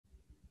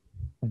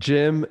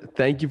Jim,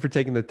 thank you for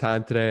taking the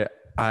time today.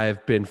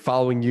 I've been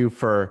following you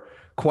for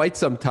quite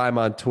some time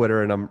on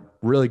Twitter, and I'm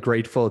really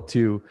grateful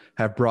to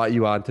have brought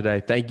you on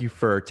today. Thank you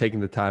for taking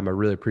the time. I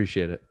really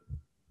appreciate it.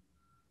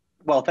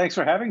 Well, thanks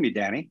for having me,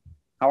 Danny.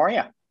 How are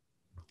you?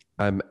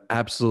 I'm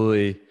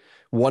absolutely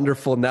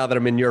wonderful now that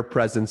I'm in your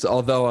presence,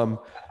 although I'm,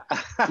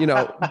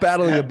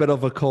 battling a bit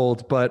of a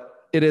cold, but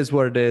it is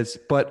what it is.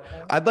 But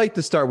I'd like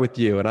to start with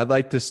you, and I'd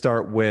like to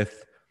start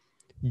with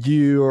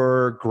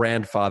your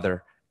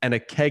grandfather and a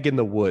keg in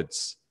the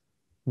woods.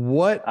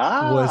 What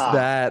was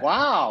that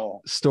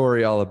Wow.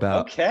 story all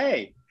about?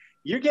 Okay.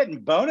 You're getting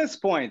bonus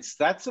points.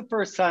 That's the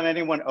first time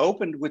anyone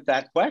opened with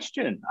that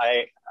question.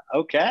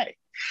 Okay.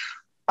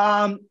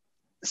 Um,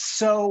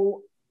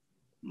 so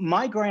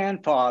my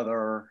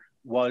grandfather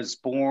was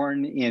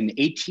born in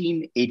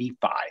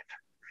 1885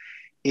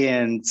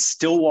 in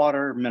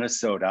Stillwater,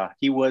 Minnesota.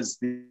 He was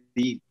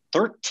the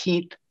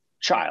 13th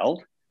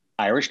child,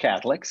 Irish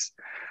Catholics.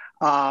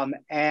 So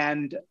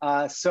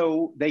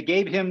they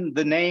gave him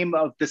the name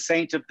of the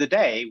saint of the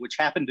day, which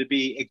happened to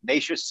be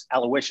Ignatius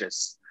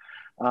Aloysius,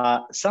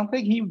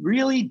 something he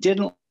really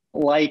didn't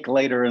like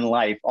later in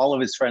life. All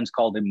of his friends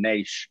called him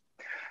Nash.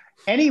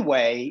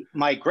 Anyway,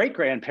 my great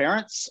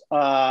grandparents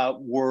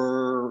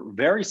were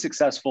very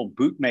successful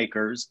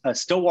bootmakers.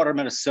 Stillwater,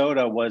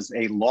 Minnesota was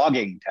a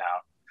logging town.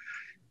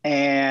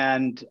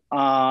 And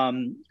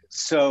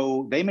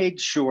so they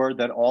made sure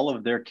that all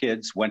of their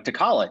kids went to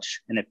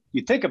college. And if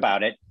you think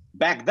about it,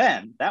 back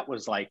then, that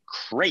was like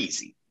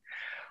crazy.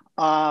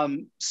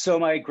 So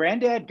my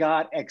granddad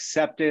got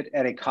accepted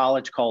at a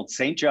college called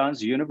St.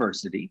 John's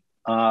University,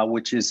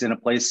 which is in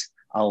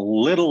a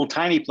little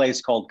tiny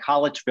place called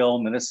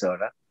Collegeville,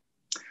 Minnesota,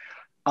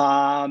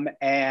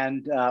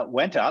 and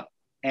went up.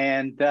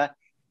 And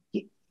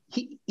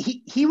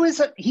he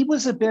was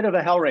a bit of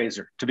a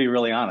hellraiser, to be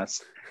really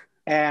honest.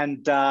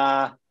 And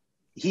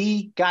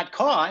he got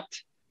caught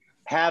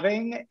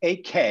having a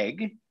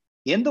keg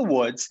in the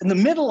woods in the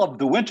middle of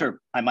the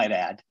winter, I might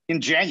add,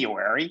 in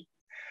January,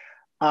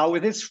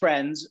 with his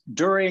friends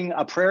during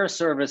a prayer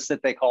service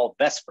that they call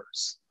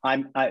Vespers.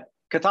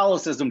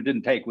 Catholicism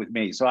didn't take with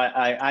me, so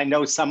I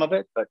know some of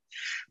it. But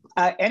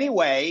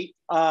anyway,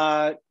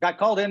 got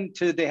called in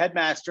to the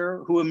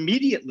headmaster, who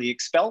immediately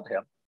expelled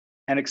him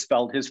and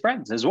expelled his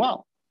friends as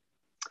well.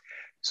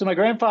 So my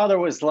grandfather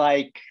was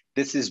like,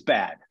 "This is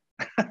bad.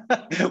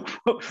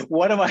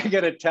 What am I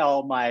going to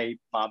tell my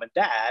mom and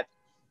dad?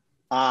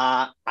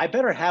 I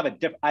better have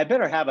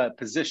a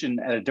position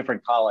at a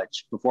different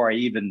college before I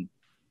even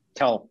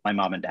tell my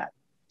mom and dad."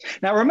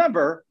 Now,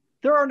 remember,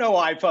 there are no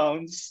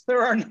iPhones.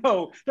 There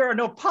are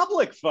no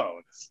public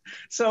phones.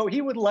 So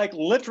he would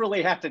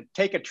literally have to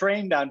take a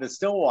train down to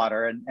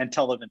Stillwater and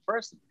tell them in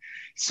person.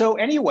 So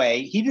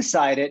anyway, he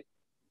decided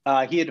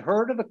he had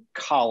heard of a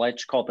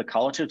college called the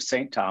College of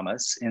St.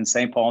 Thomas in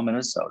St. Paul,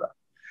 Minnesota.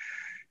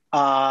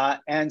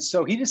 And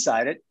so he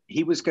decided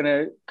he was going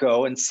to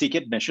go and seek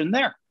admission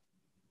there.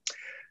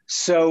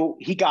 So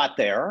he got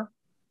there,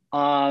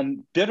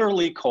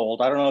 bitterly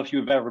cold. I don't know if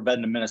you've ever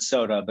been to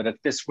Minnesota, but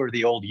if this were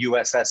the old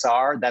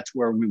USSR, that's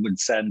where we would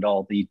send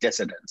all the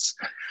dissidents.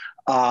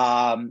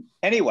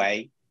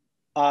 Anyway,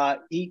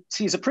 he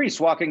sees a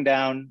priest walking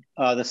down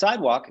the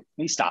sidewalk. And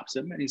he stops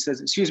him and he says,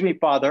 "Excuse me,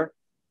 Father,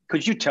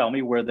 could you tell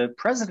me where the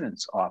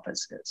president's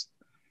office is?"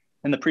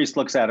 And the priest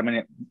looks at him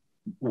and,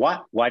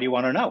 "What? Why do you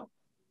want to know?"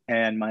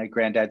 And my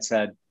granddad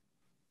said,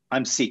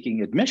 "I'm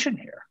seeking admission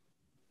here."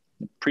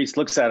 The priest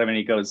looks at him and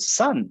he goes,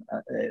 "Son,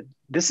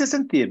 this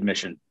isn't the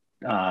admission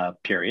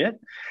period.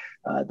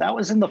 That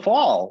was in the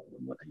fall.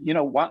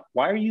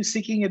 Why are you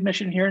seeking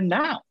admission here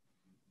now?"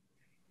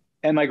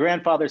 And my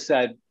grandfather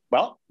said,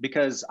 "Well,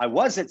 because I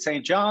was at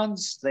St.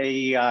 John's,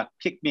 they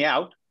kicked me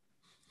out."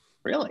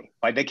 "Really?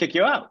 Why'd they kick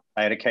you out?"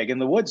 "I had a keg in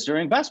the woods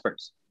during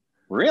Vespers."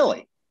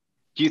 "Really?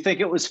 Do you think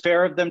it was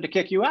fair of them to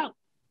kick you out?"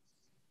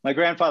 My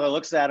grandfather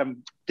looks at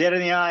him dead in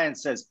the eye and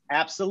says,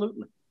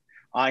 "Absolutely.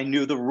 I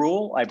knew the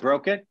rule. I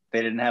broke it.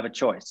 They didn't have a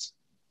choice."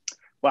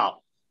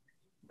 Well,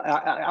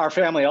 our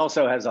family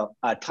also has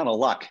a ton of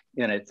luck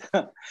in it.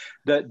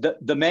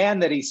 The man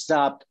that he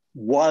stopped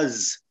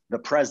was the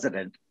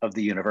president of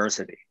the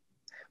university,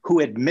 who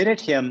admitted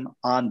him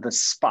on the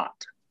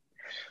spot.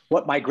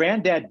 What my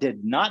granddad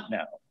did not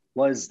know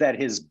was that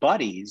his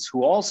buddies,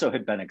 who also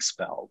had been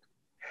expelled,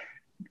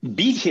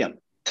 beat him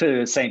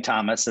to St.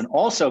 Thomas and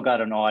also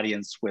got an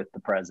audience with the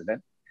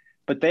president.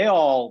 But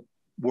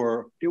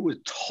it was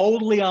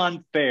totally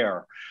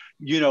unfair.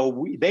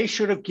 They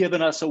should have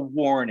given us a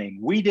warning.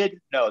 We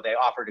didn't know. They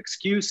offered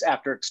excuse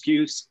after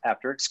excuse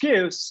after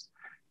excuse.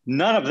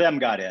 None of them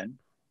got in.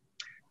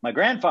 My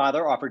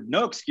grandfather offered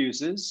no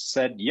excuses,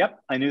 said,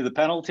 "Yep, I knew the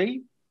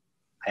penalty.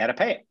 I had to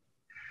pay it."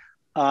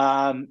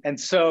 And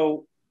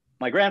so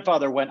my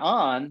grandfather went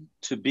on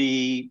to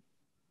be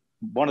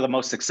one of the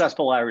most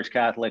successful Irish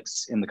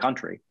Catholics in the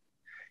country.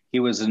 He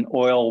was an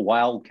oil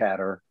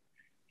wildcatter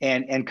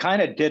and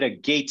kind of did a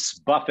Gates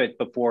Buffett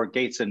before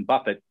Gates and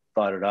Buffett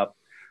thought it up.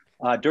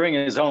 During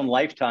his own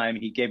lifetime,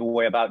 he gave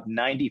away about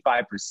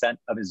 95%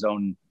 of his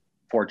own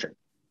fortune,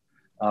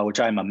 which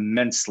I'm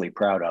immensely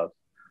proud of.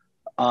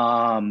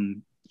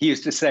 He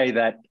used to say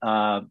that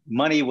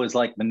money was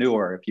like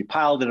manure. If you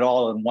piled it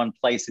all in one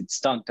place, it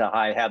stunk to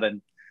high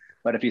heaven.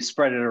 But if you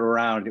spread it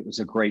around, it was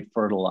a great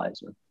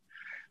fertilizer.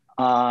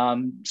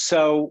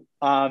 So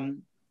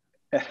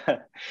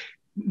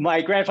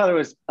my grandfather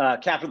was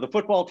captain of the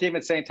football team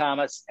at St.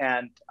 Thomas,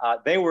 and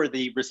they were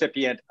the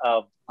recipient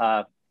of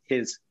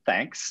his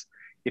thanks.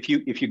 If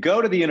you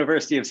go to the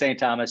University of St.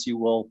 Thomas, you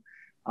will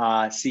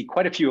see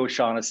quite a few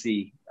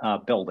O'Shaughnessy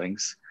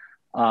buildings.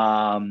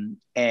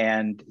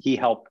 And he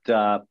helped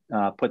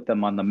put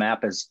them on the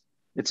map as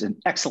it's an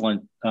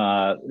excellent,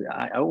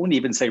 I wouldn't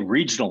even say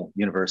regional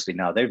university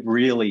now. They've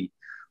really,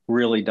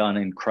 really done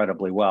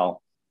incredibly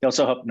well. He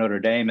also helped Notre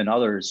Dame and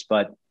others.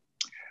 But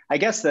I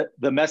guess that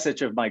the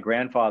message of my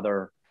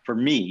grandfather for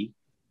me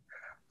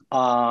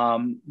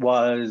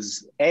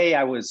was,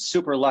 I was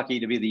super lucky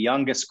to be the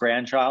youngest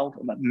grandchild,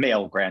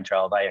 male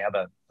grandchild. I have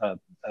a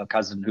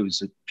cousin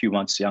who's a few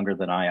months younger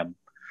than I am,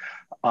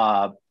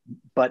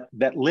 but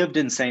that lived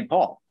in St.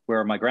 Paul,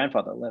 where my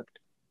grandfather lived.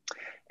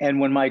 And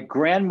when my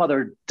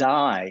grandmother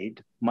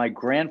died, my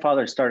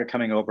grandfather started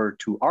coming over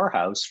to our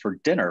house for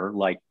dinner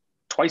like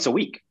twice a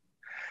week.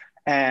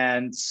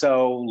 And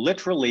so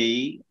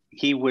literally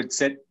he would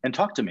sit and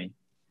talk to me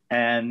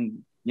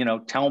and,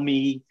 tell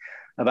me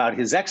about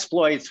his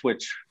exploits,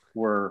 which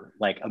were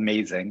like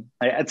amazing.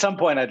 At some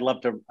point, I'd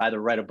love to either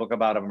write a book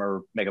about him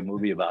or make a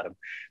movie about him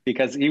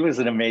because he was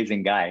an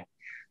amazing guy.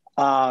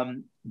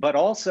 But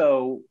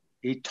also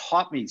he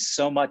taught me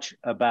so much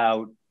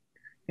about,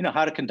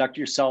 how to conduct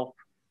yourself.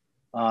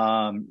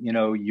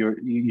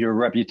 Your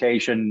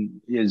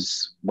reputation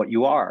is what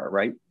you are,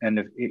 right?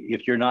 And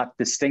if you're not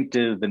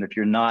distinctive and if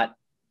you're not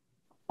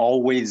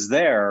always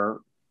there,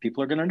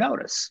 people are going to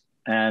notice.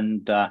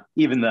 And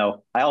even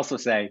though I also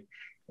say,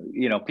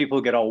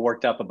 people get all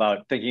worked up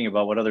about thinking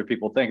about what other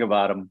people think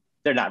about them,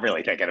 they're not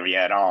really thinking of you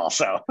at all.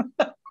 So,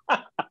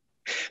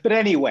 but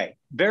anyway,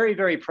 very,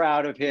 very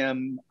proud of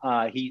him.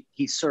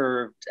 He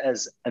served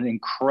as an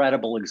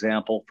incredible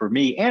example for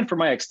me and for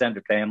my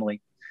extended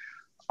family.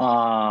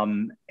 How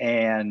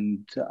to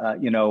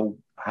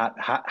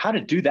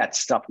do that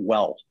stuff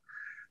well.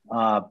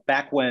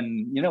 Back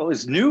when, it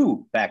was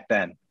new back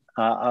then.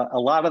 A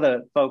lot of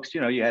the folks,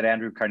 you had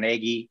Andrew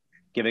Carnegie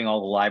giving all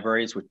the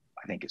libraries, which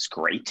I think is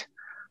great.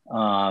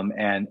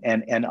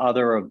 And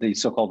other of the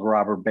so-called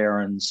robber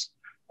barons.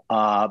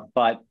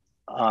 But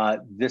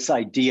this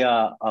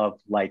idea of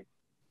like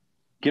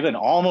giving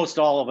almost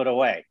all of it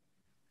away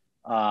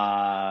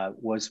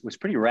was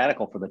pretty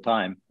radical for the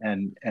time.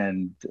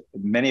 And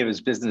many of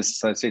his business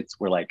associates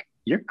were like,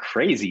 "You're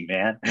crazy,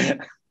 man."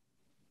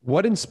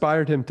 What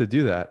inspired him to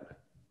do that?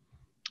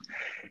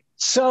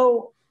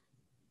 So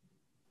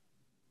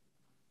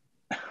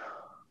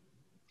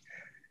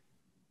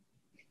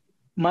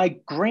my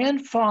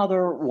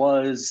grandfather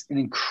was an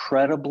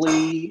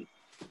incredibly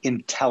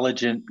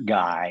intelligent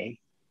guy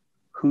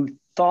who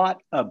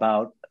thought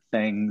about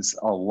things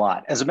a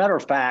lot. As a matter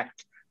of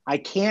fact, I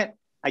can't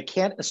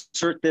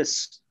assert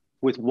this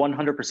with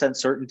 100%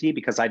 certainty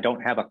because I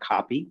don't have a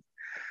copy.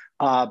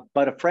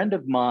 But a friend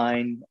of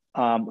mine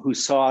who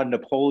saw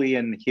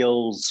Napoleon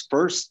Hill's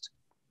first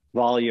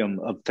volume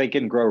of Think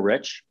and Grow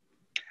Rich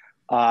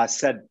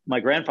said my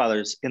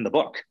grandfather's in the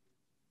book.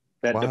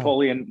 That wow.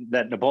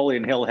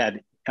 Napoleon Hill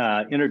had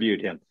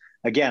interviewed him.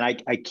 Again,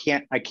 I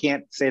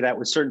can't say that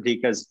with certainty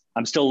because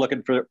I'm still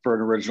looking for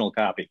an original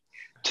copy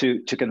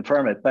to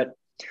confirm it. But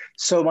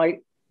so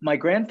my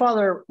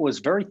grandfather was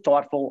very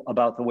thoughtful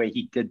about the way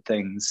he did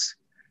things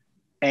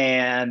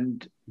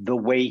and the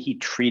way he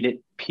treated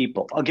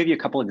people. I'll give you a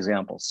couple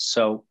examples.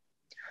 So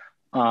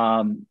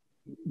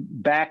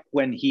back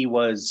when he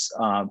was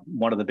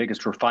one of the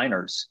biggest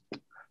refiners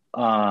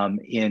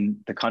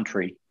in the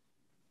country,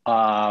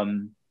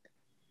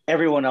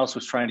 everyone else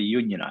was trying to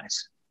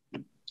unionize.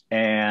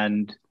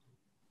 And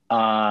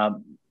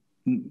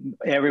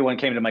everyone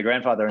came to my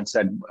grandfather and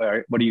said, "All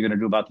right, what are you going to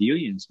do about the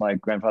unions?" My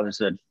grandfather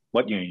said,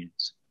 "What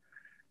unions?"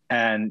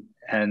 And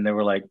they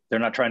were like, "They're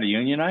not trying to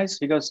unionize?"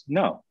 He goes,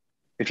 "No.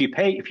 If you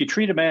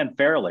treat a man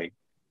fairly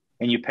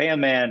and you pay a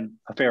man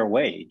a fair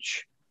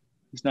wage,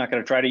 he's not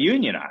going to try to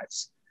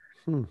unionize."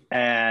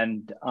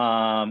 And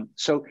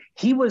so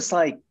he was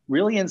like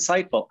really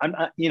insightful.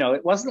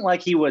 It wasn't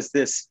like he was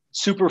this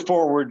super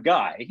forward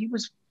guy. He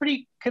was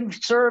pretty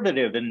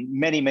conservative in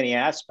many, many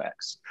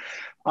aspects.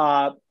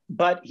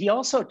 But he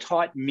also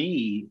taught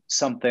me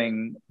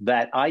something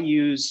that I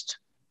used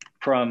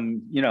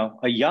from,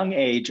 a young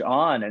age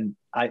on, and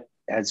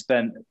has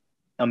been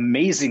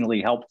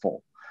amazingly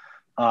helpful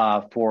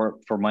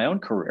for my own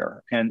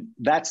career. And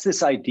that's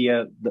this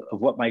idea of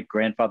what my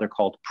grandfather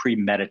called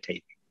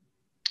premeditating.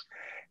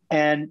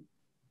 And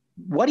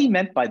what he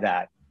meant by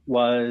that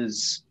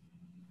was,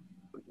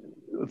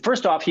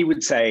 first off, he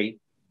would say,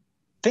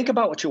 think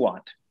about what you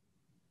want,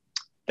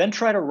 then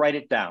try to write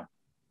it down.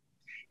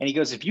 And he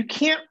goes, if you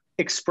can't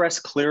express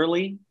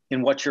clearly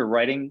in what you're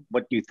writing,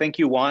 what you think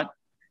you want,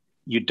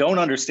 you don't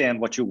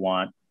understand what you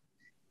want,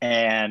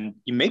 and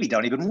you maybe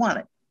don't even want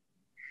it.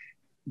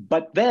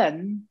 But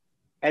then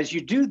as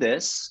you do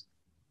this,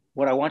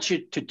 what I want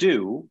you to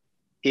do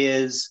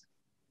is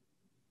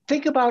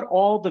think about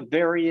all the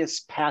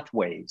various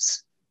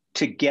pathways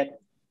to get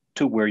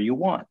to where you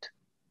want,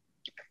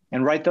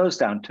 and write those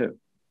down too.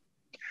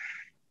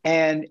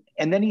 And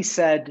then he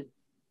said,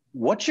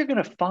 what you're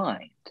going to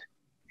find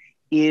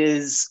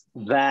is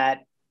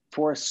that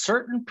for a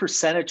certain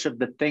percentage of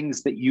the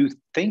things that you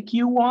think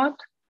you want,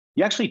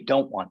 you actually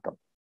don't want them.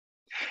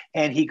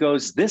 And he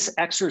goes, this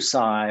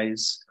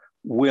exercise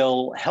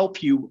will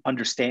help you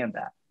understand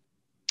that.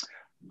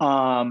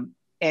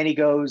 And he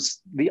goes,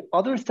 the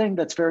other thing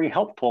that's very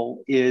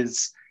helpful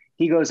is,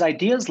 he goes,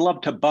 ideas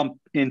love to bump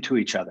into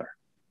each other.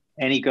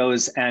 And he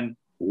goes, and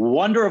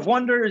wonder of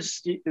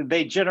wonders,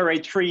 they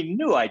generate 3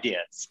 new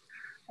ideas.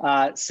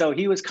 So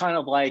he was kind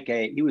of like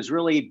he was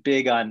really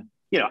big on,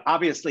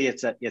 obviously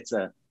it's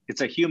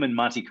a human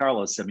Monte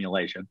Carlo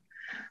simulation,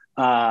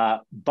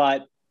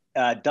 but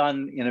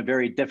done in a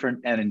very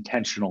different and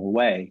intentional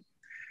way.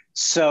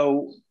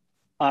 So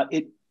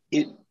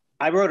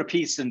I wrote a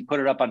piece and put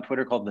it up on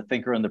Twitter called "The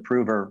Thinker and the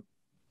Prover,"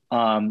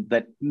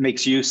 that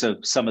makes use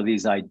of some of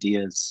these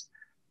ideas.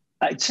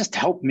 It just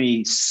helped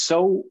me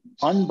so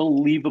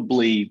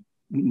unbelievably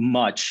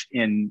much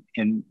in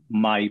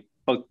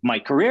both my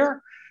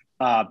career,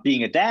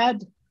 being a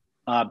dad,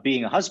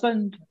 being a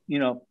husband,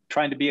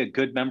 trying to be a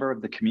good member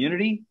of the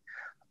community.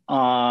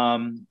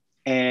 And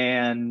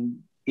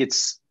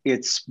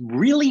it's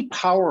really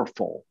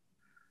powerful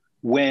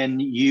when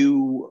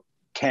you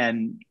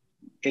can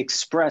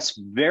express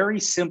very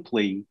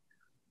simply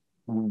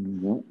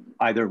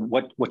either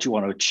what you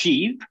want to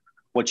achieve,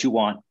 what you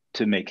want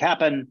to make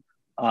happen,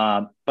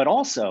 but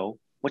also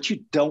what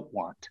you don't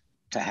want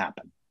to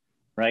happen,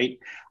 right?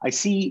 I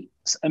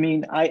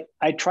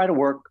try to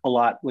work a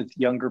lot with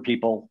younger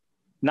people,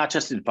 not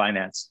just in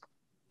finance.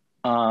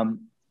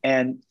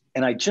 And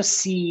I just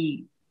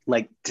see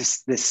like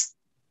this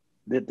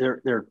that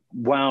they're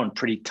wound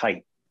pretty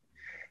tight.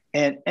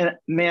 And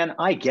man,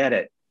 I get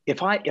it.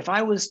 If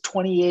I was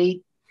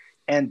 28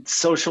 and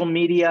social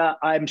media,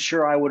 I'm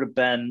sure I would have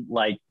been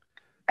like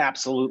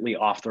absolutely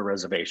off the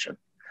reservation.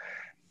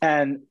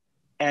 And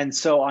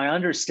so I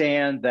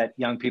understand that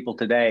young people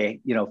today,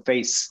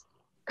 face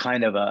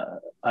kind of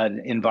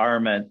an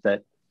environment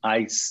that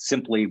I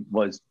simply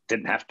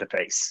didn't have to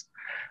face.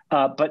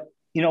 But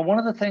one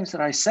of the things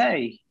that I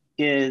say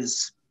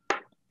is,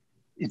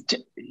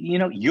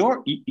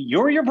 you're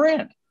your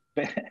brand.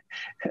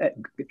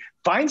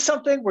 Find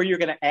something where you're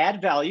going to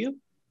add value,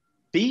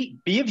 be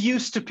of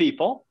use to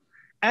people,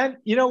 and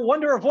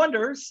wonder of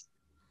wonders,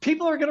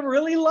 people are going to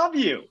really love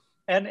you.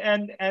 And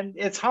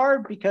it's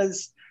hard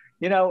because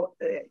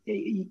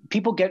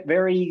people get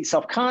very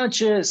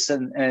self-conscious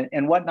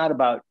and whatnot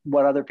about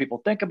what other people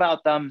think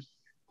about them.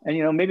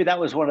 And maybe that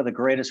was one of the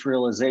greatest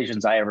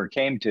realizations I ever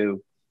came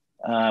to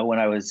when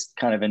I was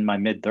kind of in my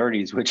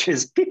mid-30s, which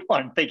is people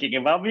aren't thinking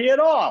about me at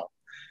all.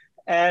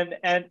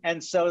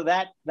 And so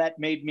that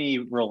made me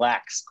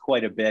relax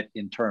quite a bit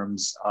in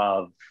terms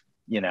of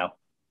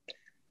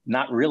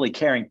not really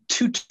caring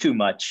too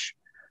much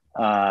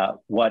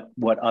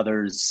what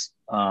others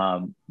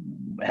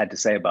had to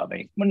say about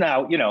me.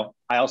 Now,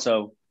 I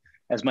also,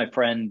 as my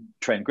friend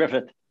Trent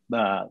Griffith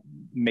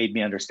made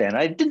me understand,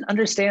 I didn't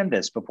understand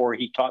this before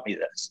he taught me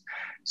this.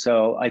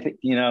 So I think,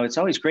 it's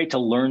always great to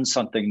learn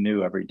something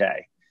new every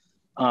day.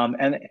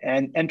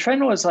 And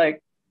Trent was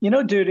like,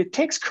 dude, it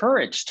takes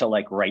courage to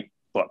like write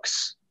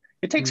books.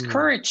 It takes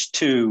courage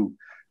to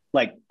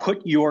like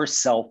put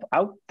yourself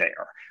out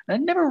there. And I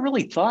never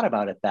really thought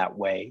about it that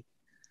way.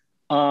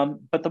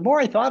 But the more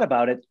I thought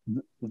about it,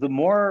 the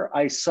more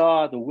I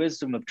saw the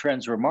wisdom of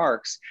Trent's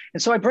remarks.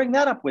 And so I bring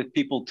that up with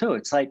people too.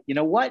 It's like,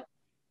 what?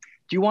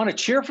 Do you want to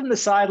cheer from the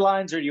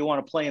sidelines or do you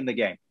want to play in the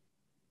game?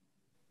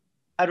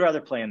 I'd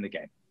rather play in the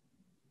game.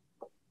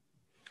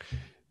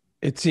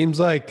 It seems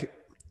like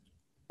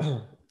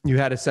you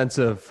had a sense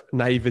of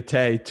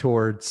naivete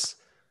towards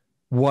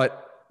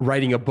what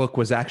writing a book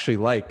was actually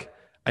like.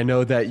 I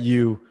know that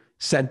you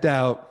sent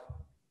out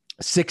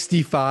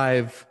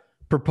 65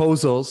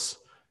 proposals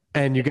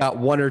and you got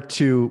 1 or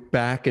 2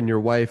 back, and your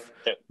wife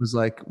was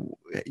like,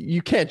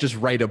 you can't just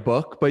write a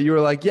book, but you were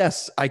like,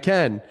 yes, I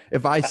can.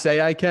 If I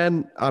say I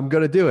can, I'm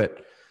going to do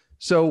it.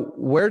 So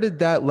where did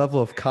that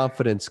level of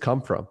confidence come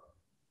from?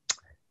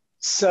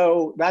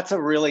 So that's a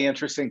really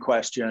interesting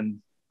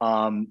question.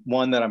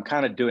 One that I'm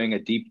kind of doing a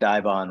deep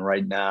dive on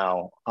right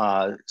now,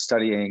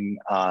 studying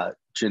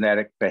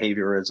genetic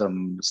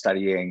behaviorism,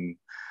 studying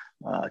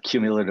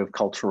cumulative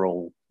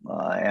cultural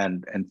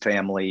and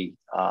family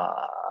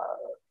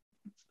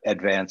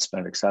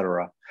advancement, et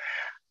cetera.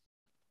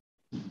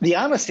 The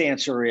honest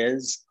answer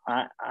is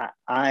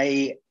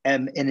I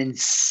am an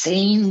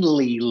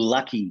insanely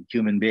lucky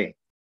human being.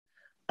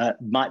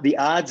 The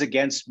odds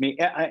against me,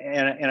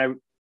 and I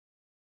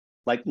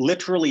like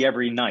literally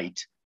every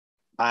night,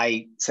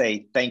 I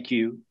say thank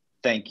you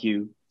to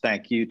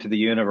the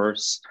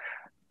universe.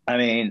 I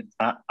mean,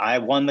 I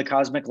won the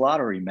cosmic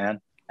lottery,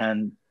 man.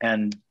 And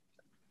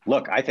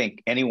look, I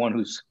think anyone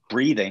who's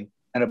breathing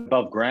and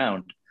above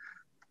ground,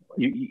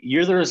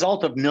 you're the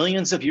result of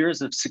millions of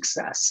years of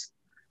success.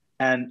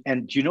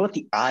 And do you know what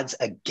the odds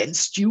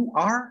against you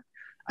are?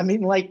 I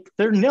mean, like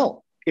they're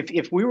nil.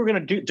 If we were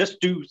going to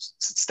do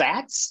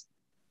stats,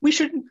 we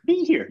shouldn't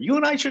be here. You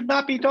and I should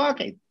not be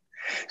talking.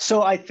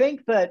 So I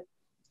think that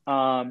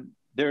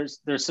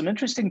there's some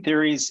interesting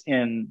theories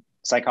in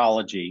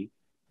psychology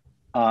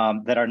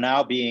that are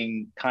now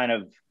being kind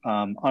of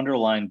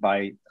underlined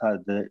by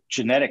the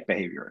genetic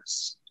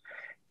behaviorists.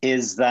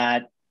 Is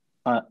that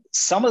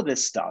some of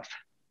this stuff,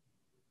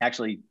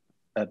 actually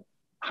a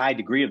high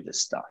degree of this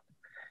stuff,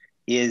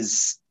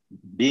 is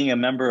being a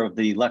member of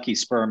the Lucky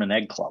Sperm and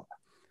Egg Club.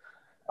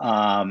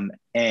 And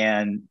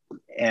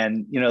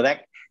you know,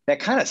 that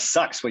kind of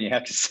sucks when you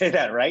have to say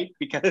that, right?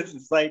 Because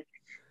it's like,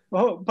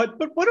 oh, but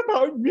what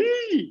about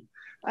me?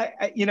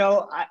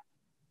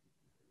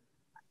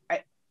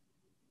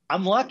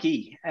 I'm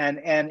lucky,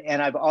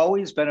 and I've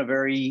always been a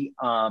very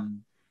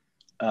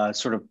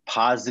sort of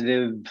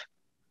positive,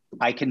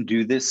 I can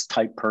do this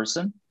type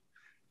person.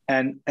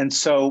 And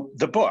so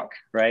the book,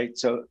 right?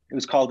 So it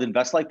was called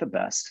Invest Like the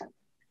Best.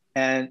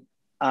 And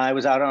I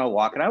was out on a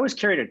walk, and I always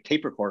carried a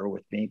tape recorder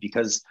with me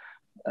because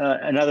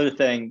another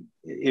thing,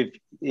 if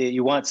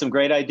you want some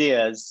great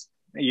ideas,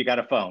 you got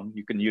a phone,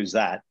 you can use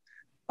that.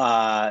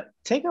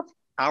 Take an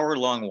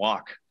hour-long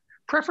walk,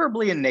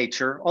 preferably in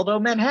nature, although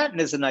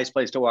Manhattan is a nice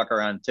place to walk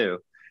around too,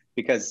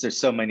 because there's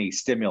so many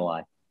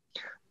stimuli.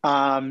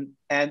 And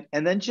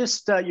then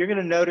just, you're going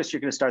to notice, you're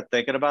going to start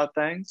thinking about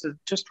things,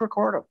 just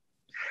record them.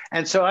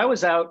 And so I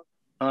was out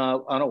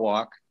on a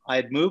walk. I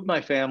had moved my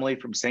family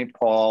from St.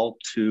 Paul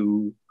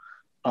to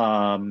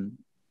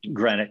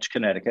Greenwich,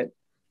 Connecticut.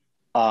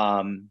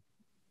 And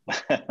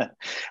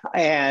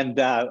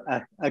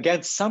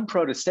against some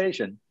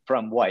protestation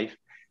from wife.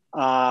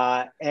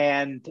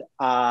 And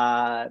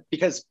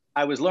because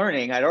I was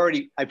learning,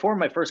 I formed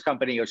my first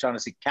company,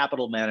 O'Shaughnessy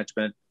Capital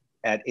Management,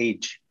 at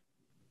age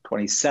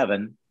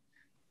 27.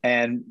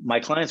 And my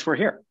clients were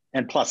here.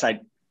 And plus I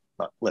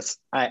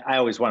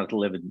always wanted to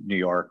live in New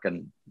York,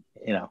 and,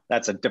 you know,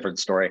 that's a different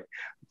story,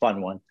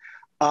 fun one.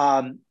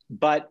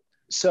 But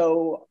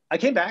so I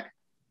came back,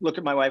 looked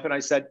at my wife, and I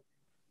said,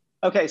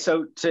 okay,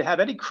 so to have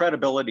any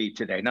credibility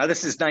today, now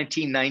this is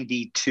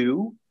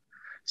 1992.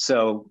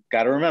 So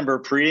got to remember,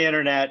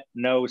 pre-internet,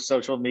 no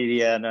social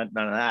media, none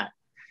of that.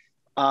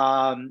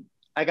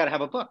 I got to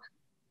have a book.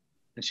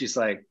 And she's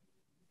like,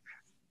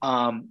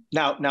 now,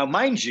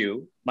 mind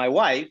you, my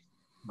wife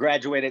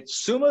graduated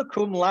summa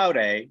cum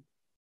laude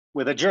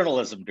with a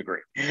journalism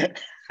degree.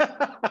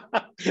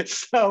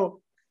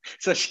 so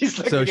she's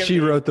looking so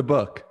she wrote the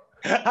book.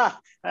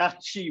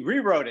 She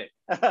rewrote it.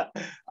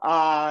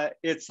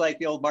 It's like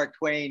the old Mark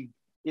Twain,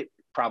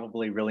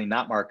 probably really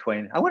not Mark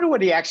Twain. I wonder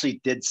what he actually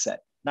did say.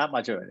 Not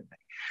much of anything.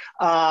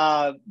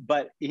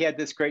 But he had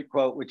this great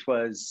quote, which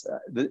was,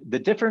 the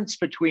difference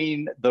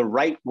between the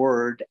right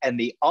word and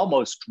the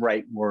almost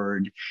right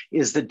word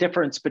is the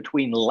difference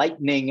between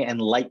lightning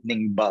and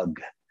lightning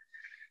bug.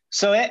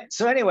 So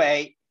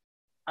anyway,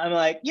 I'm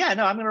like, yeah,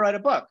 no, I'm going to write a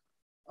book.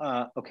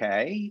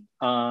 Okay.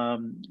 What are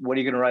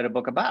you going to write a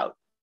book about?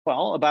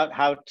 Well, about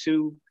how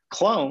to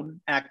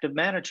clone active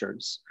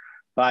managers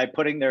by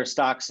putting their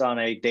stocks on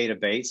a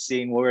database,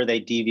 seeing where they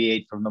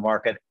deviate from the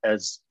market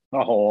as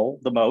a whole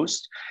the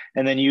most,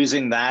 and then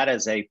using that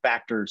as a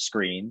factor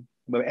screen.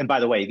 And by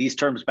the way, these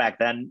terms back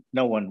then,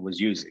 no one was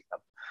using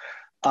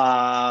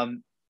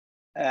them.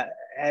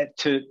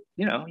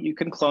 You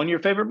can clone your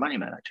favorite money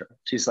manager.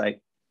 She's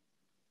like,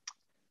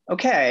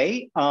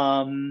 okay,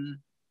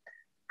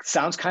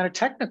 sounds kind of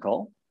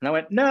technical. And I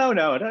went, no,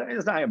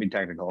 it's not gonna be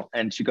technical.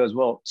 And she goes,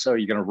 well, so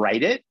you're gonna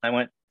write it? I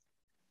went,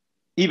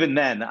 even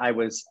then I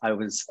was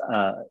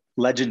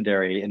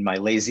legendary in my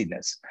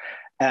laziness.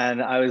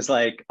 And I was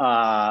like,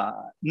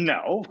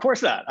 no, of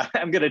course not.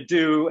 I'm going to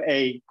do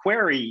a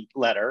query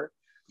letter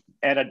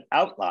and an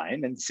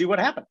outline and see what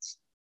happens.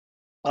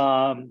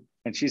 And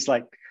she's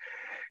like,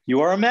 you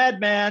are a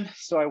madman.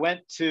 So I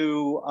went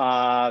to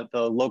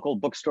the local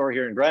bookstore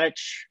here in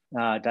Greenwich,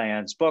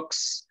 Diane's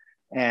Books,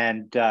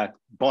 and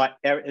bought,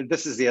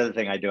 this is the other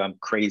thing I do. I'm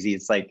crazy.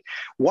 It's like,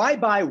 why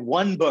buy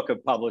one book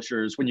of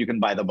publishers when you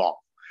can buy them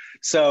all?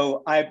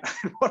 So I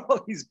bought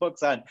all these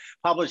books on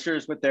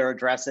publishers with their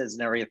addresses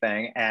and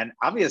everything. And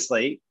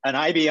obviously an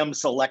IBM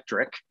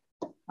Selectric,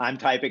 I'm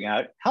typing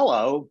out,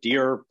 hello,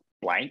 dear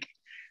blank,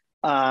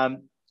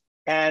 and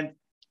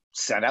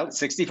sent out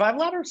 65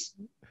 letters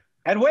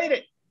and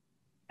waited.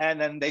 And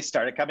then they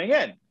started coming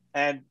in.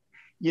 And,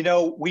 you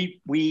know,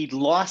 we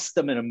lost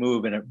them in a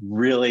move, and it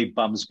really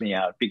bums me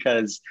out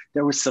because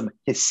there was some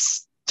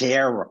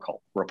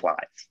hysterical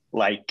replies.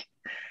 Like,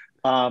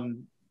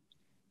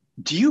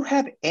 do you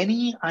have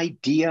any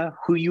idea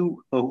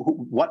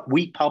what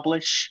we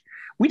publish?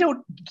 We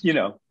don't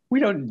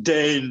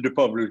deign to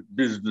publish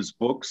business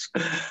books.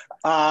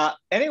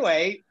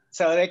 Anyway,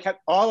 so they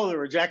kept all of the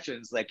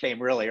rejections that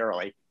came really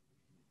early.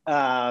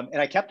 And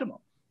I kept them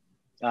all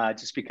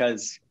just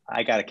because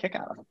I got a kick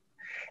out of them.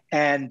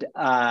 And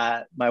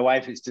my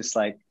wife is just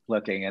like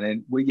looking, and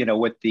then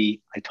with the,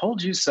 I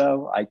told you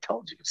so.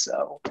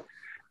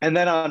 And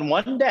then on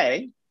one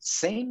day,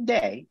 same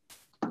day,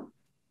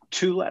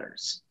 2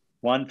 letters.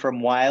 one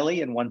from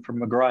Wiley and one from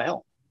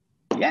McGraw-Hill.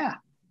 Yeah,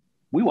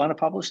 we want to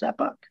publish that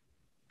book.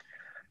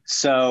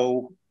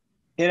 So,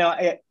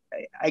 I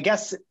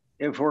guess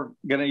if we're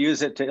going to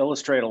use it to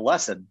illustrate a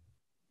lesson,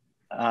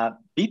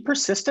 be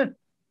persistent,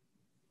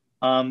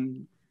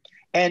 and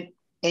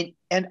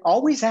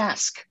always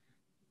ask.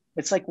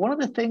 It's like one of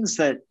the things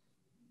that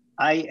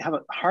I have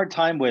a hard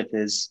time with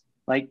is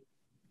like,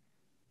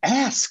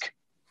 ask.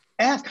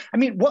 I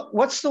mean,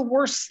 what's the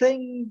worst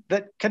thing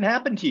that can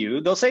happen to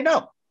you? They'll say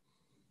no.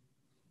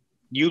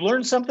 You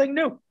learn something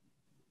new.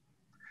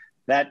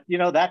 That,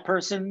 that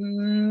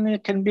person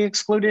can be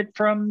excluded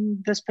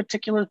from this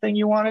particular thing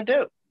you want to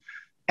do.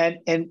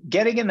 And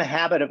getting in the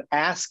habit of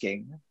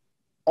asking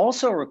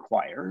also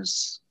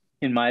requires,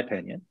 in my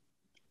opinion,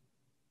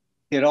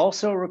 it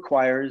also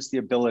requires the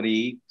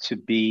ability to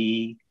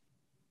be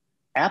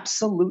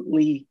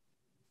absolutely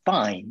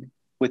fine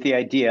with the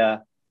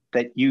idea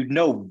that you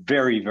know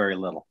very, very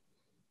little.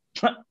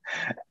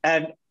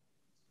 And,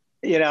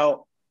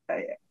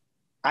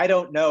 I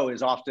don't know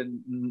is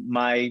often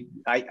I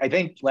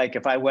think like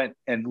if I went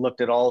and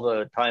looked at all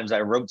the times I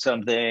wrote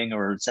something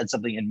or said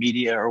something in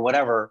media or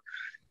whatever,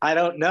 I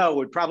don't know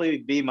would probably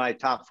be my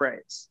top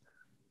phrase.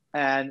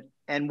 And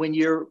when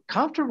you're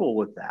comfortable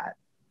with that,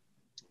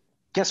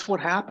 guess what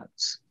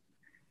happens?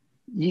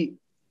 You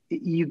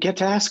get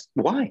to ask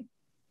why,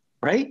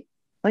 right?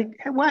 Like,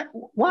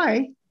 why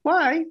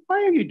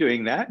are you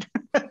doing that?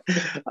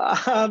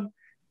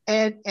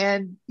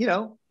 And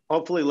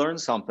hopefully learn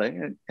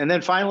something. And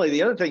then finally,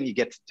 the other thing you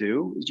get to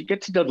do is you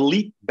get to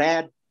delete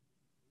bad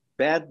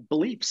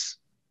beliefs,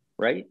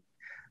 right?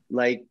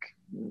 Like,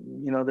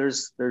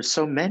 there's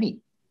so many.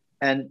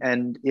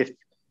 And if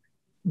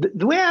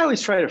the way I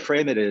always try to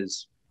frame it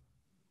is,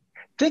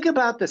 think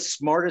about the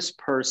smartest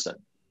person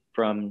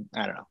from,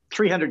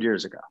 300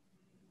 years ago,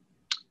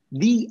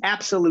 the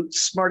absolute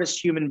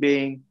smartest human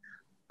being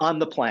on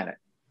the planet.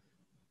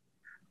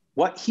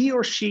 What he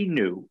or she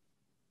knew,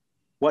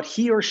 what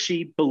he or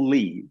she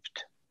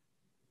believed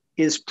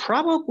is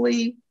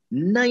probably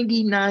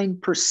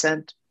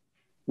 99%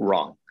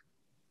 wrong.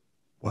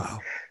 Wow.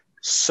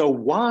 So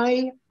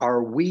why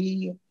are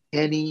we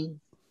any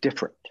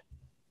different?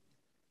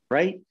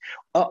 Right?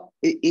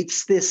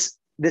 It's this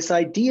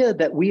idea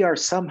that we are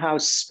somehow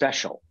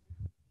special.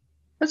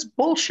 That's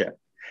bullshit.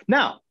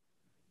 Now,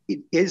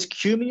 is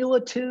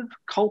cumulative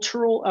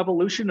cultural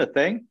evolution a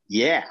thing?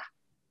 Yeah.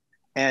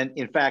 And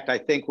in fact, I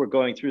think we're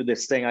going through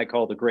this thing I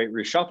call the Great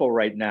Reshuffle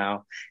right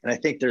now. And I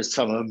think there's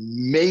some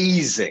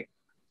amazing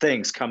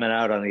things coming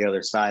out on the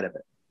other side of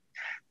it.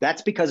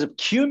 That's because of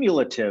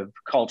cumulative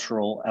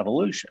cultural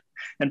evolution.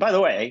 And by the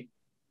way,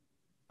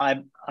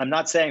 I'm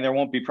not saying there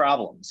won't be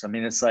problems. I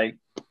mean, it's like,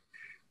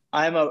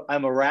 I'm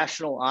a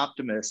rational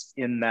optimist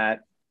in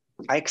that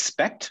I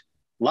expect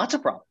lots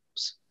of problems,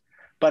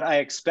 but I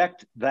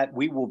expect that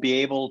we will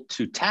be able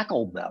to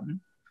tackle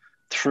them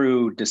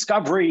through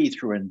discovery,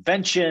 through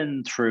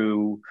invention,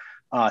 through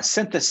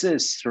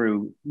synthesis,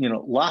 through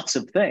lots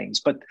of things.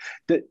 But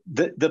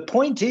the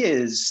point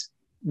is,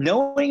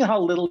 knowing how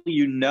little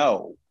you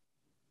know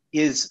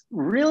is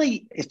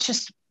really,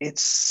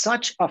 it's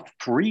such a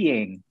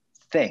freeing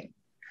thing,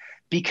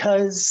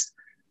 because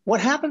what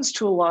happens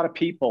to a lot of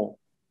people,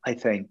 I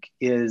think,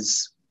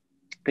 is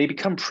they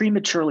become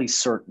prematurely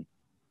certain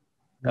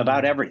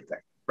about everything,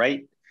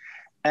 right?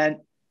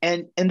 And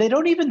they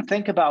don't even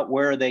think about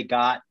where they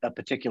got a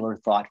particular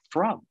thought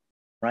from,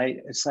 right?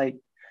 It's like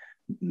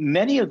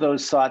many of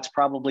those thoughts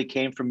probably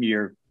came from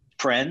your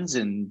friends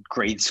in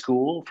grade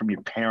school, from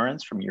your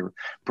parents, from your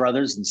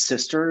brothers and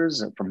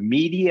sisters, from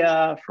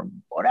media,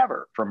 from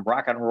whatever, from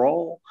rock and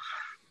roll.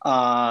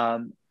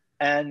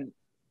 And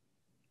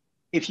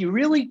if you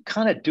really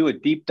kind of do a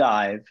deep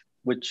dive,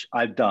 which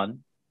I've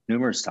done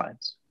numerous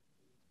times,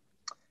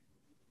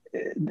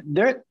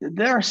 there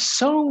are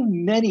so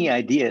many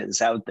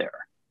ideas out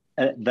there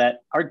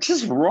that are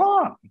just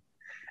wrong.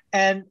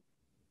 And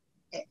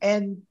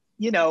when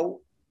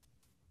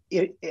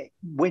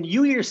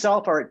you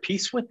yourself are at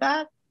peace with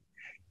that,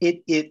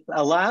 it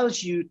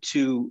allows you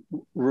to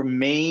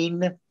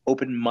remain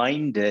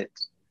open-minded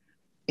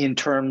in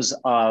terms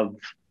of,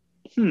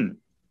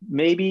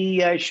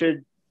 maybe I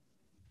should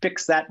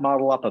fix that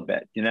model up a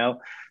bit,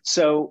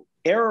 So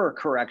error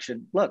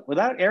correction, look,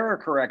 without error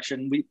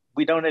correction,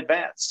 we don't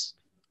advance.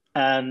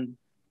 And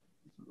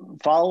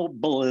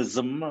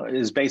fallibilism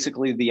is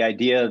basically the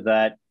idea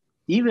that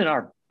even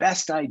our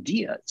best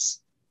ideas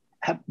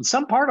have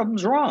some part of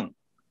them's wrong.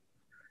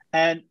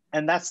 And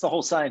that's the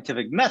whole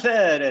scientific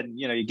method. And,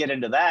 you get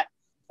into that.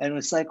 And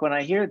it's like, when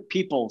I hear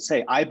people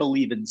say, I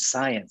believe in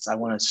science, I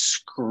want to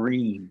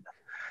scream.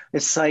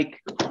 It's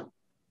like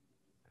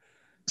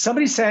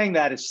somebody saying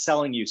that is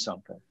selling you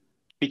something,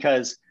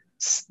 because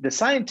the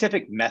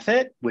scientific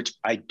method, which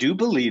I do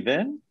believe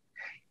in,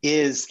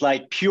 is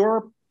like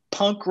pure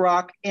punk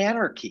rock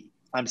anarchy.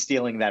 I'm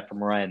stealing that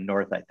from Ryan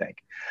North, I think.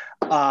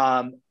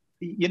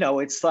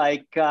 It's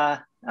like, no,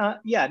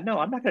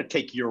 I'm not going to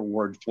take your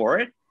word for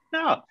it.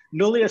 No,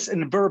 nullius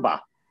in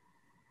verba.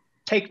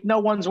 Take no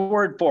one's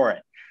word for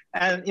it.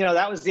 And,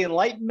 that was the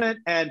Enlightenment,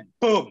 and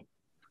boom,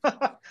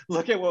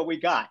 Look at what we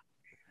got.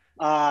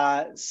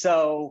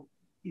 So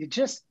you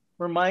just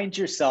remind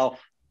yourself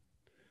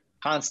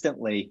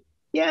constantly,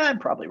 yeah, I'm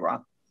probably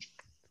wrong.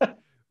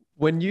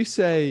 When you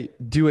say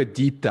do a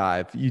deep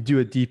dive, you do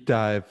a deep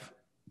dive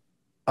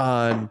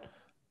on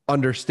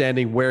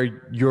understanding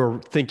where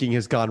your thinking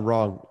has gone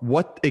wrong.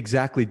 What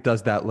exactly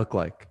does that look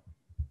like?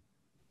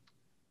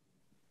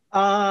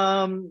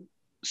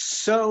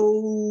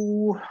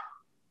 So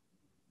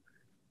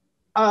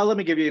let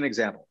me give you an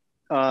example.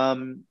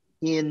 In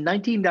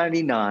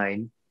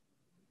 1999,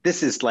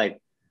 this is like,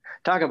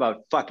 talk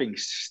about fucking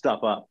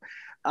stuff up.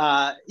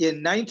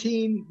 In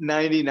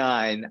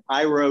 1999,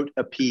 I wrote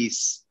a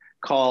piece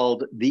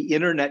called The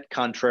Internet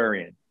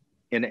Contrarian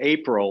in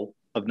April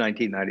of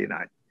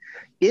 1999.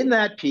 In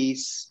that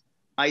piece,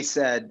 I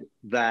said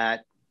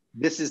that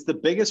this is the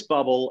biggest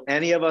bubble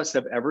any of us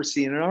have ever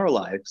seen in our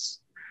lives.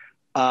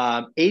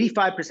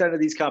 85% of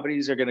these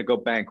companies are going to go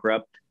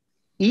bankrupt.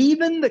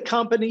 Even the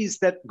companies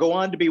that go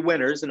on to be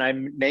winners, and I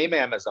name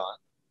Amazon,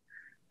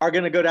 are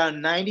going to go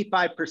down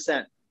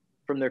 95%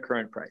 from their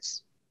current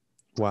price.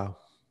 Wow.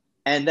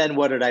 And then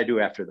what did I do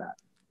after that?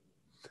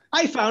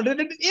 I founded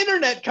an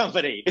internet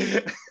company.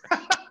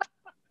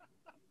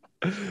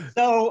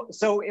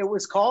 So it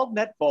was called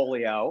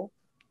Netfolio.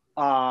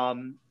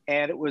 And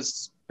it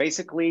was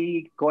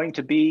basically going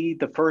to be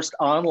the first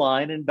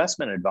online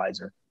investment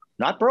advisor,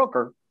 not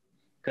broker,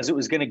 because it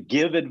was going to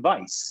give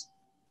advice.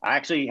 I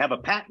actually have a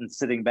patent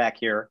sitting back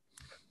here.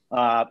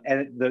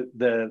 And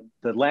the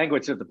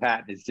language of the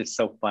patent is just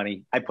so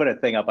funny. I put a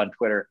thing up on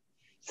Twitter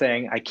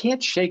saying, I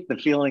can't shake the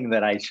feeling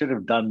that I should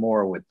have done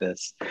more with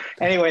this.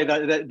 Anyway,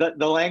 the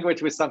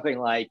language was something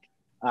like,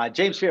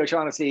 James P.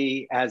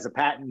 O'Shaughnessy has a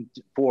patent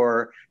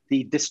for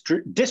the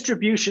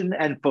distribution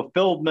and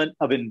fulfillment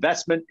of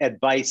investment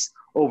advice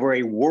over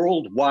a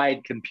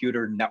worldwide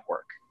computer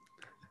network.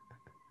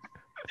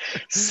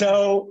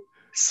 So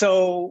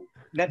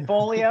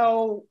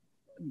Netfolio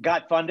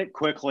got funded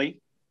quickly.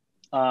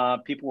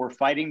 People were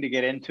fighting to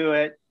get into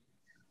it.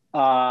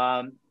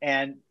 And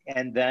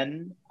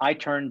then I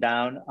turned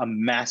down a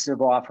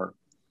massive offer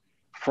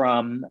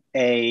from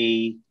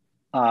a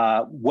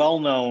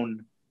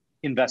well-known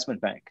investment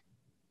bank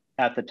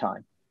at the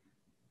time.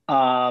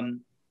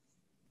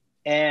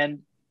 And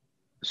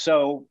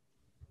so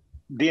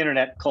the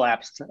internet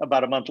collapsed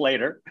about a month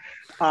later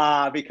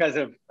because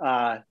of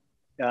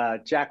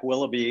Jack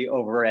Willoughby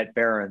over at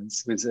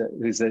Barron's, who's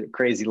a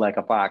crazy like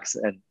a fox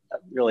and a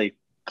really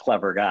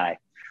clever guy,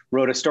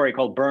 wrote a story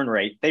called Burn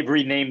Rate. They've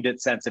renamed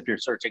it since if you're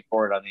searching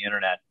for it on the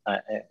internet.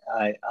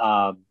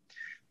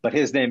 But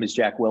his name is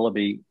Jack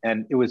Willoughby,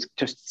 and it was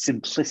just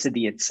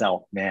simplicity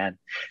itself, man.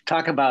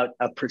 Talk about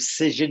a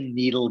precision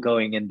needle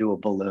going into a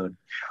balloon.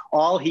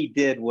 All he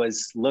did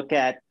was look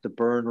at the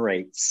burn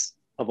rates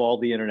of all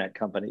the internet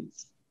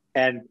companies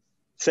and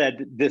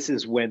said, this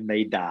is when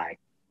they die.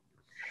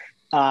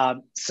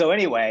 So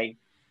anyway,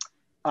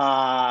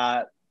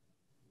 I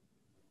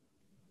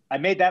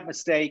made that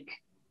mistake.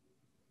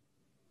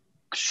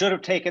 Should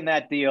have taken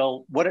that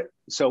deal.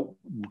 So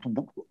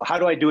how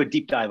do I do a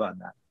deep dive on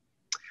that?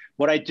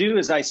 What I do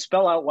is I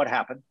spell out what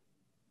happened,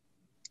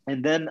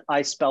 and then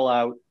I spell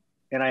out,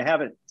 and I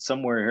have it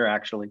somewhere here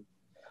actually.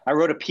 I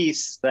wrote a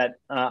piece that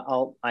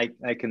I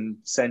can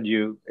send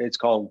you. It's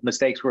called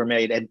 "Mistakes Were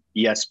Made," and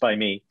yes, by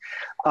me.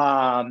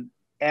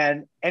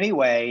 And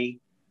anyway,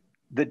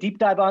 the deep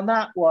dive on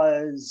that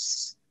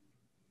was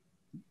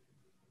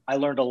I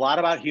learned a lot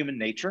about human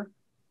nature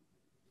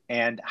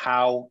and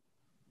how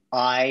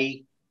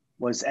I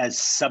was as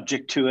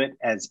subject to it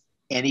as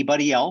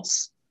anybody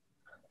else.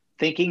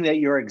 Thinking that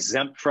you're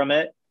exempt from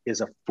it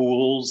is a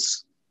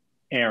fool's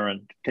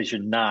errand, because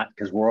you're not,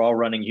 because we're all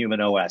running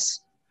human OS.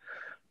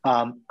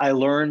 I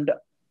learned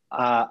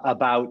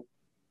about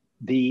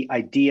the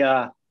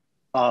idea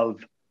of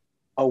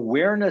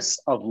awareness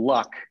of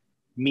luck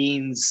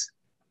means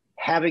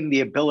having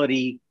the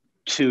ability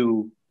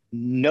to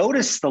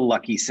notice the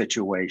lucky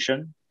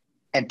situation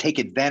and take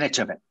advantage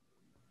of it.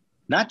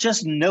 Not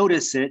just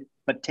notice it,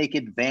 but take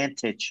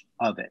advantage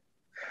of it.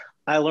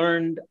 I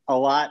learned a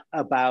lot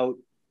about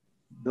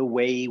the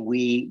way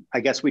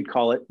I guess we'd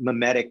call it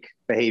mimetic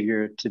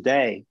behavior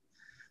today,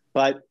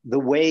 but the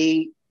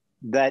way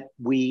that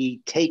we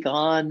take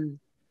on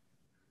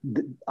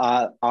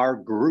our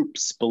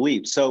group's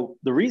beliefs. So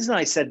the reason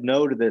I said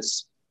no to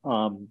this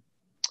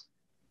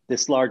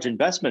large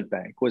investment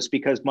bank was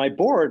because my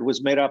board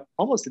was made up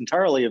almost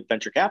entirely of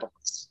venture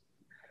capitalists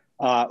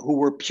who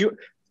were pure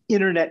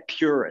internet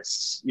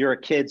purists. You're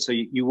a kid, so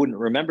you wouldn't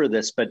remember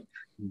this, but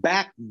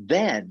back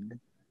then,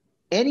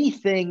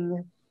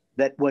 anything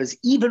that was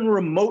even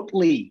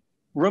remotely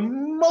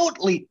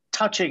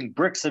touching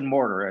bricks and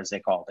mortar, as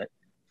they called it,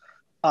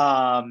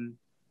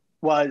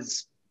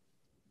 was,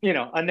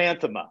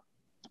 anathema.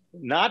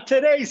 Not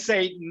today,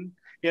 Satan.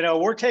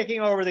 We're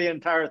taking over the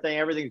entire thing.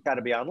 Everything's got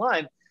to be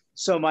online.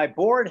 So my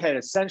board had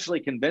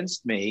essentially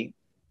convinced me,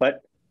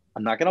 but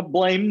I'm not going to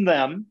blame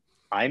them.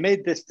 I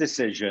made this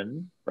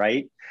decision,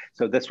 right?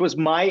 So this was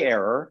my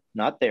error,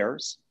 not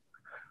theirs.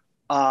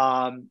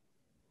 But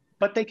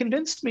they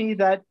convinced me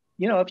that,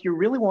 if you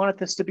really wanted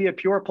this to be a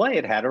pure play,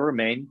 it had to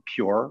remain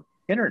pure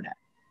internet.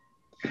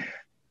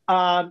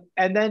 And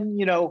then,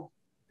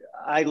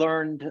 I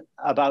learned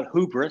about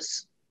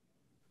hubris,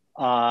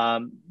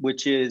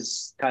 which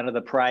is kind of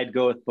the pride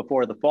goeth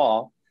before the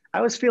fall.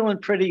 I was feeling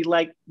pretty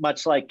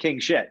much like king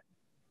shit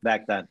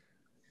back then.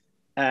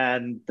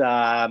 And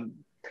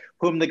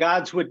whom the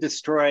gods would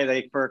destroy,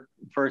 they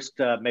first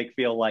make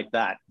feel like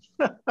that.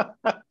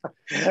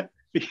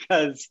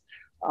 Because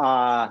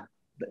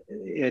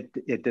it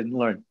didn't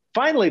learn.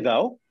 Finally,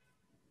 though,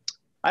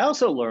 I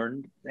also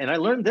learned, and I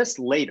learned this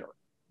later,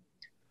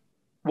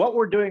 what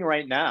we're doing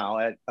right now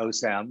at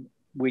OSAM,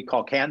 we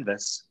call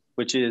Canvas,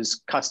 which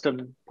is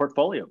custom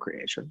portfolio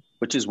creation,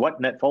 which is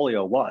what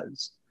Netfolio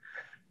was.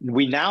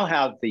 We now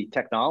have the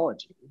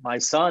technology. My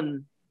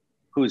son,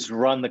 who's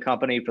run the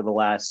company for the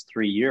last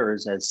 3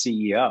 years as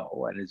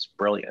CEO and is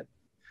brilliant,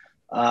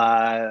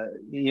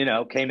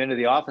 came into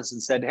the office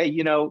and said, hey,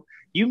 you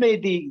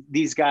made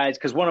these guys,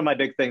 because one of my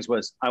big things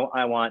was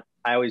I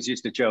always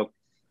used to joke,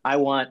 I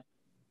want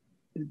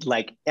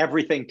like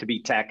everything to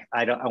be tech.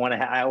 I want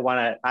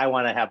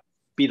to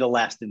be the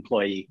last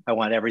employee. I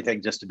want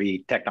everything just to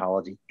be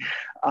technology.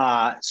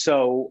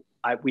 So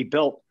we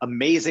built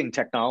amazing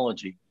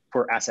technology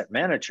for asset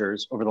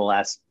managers over the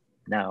last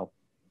now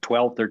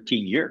 12,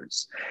 13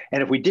 years.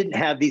 And if we didn't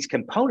have these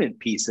component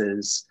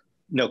pieces,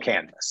 no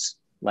Canvas.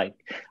 Like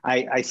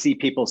I see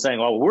people saying,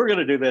 oh, we're going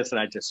to do this. And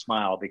I just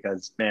smile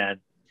because,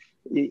 man,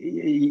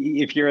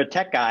 if you're a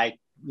tech guy,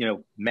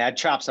 mad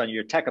chops on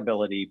your tech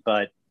ability,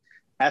 but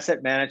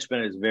asset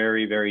management is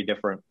very, very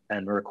different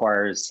and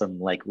requires some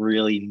like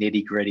really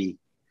nitty gritty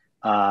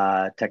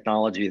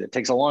technology that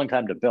takes a long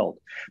time to build.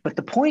 But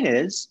the point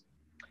is,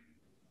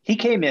 he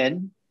came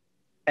in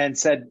and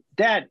said,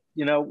 Dad,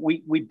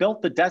 we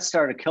built the Death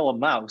Star to kill a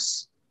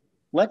mouse.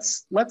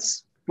 Let's do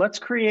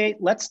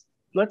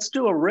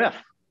a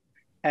riff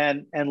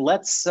and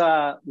let's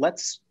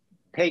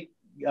take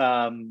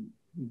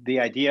the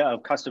idea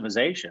of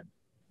customization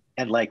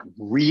and like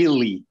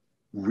really,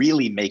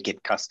 really make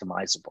it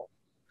customizable.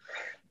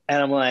 And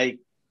I'm like,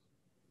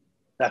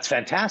 that's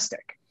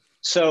fantastic.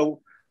 So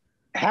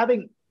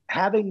having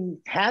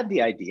had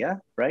the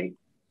idea, right,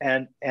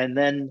 and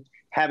then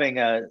having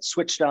a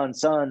switched on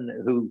son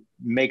who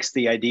makes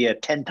the idea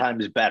 10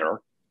 times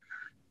better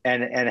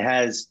and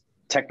has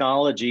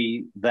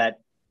technology that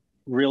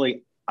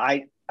really,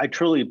 I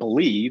truly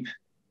believe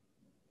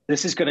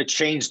this is going to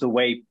change the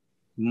way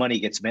money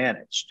gets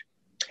managed.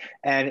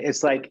 And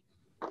it's like,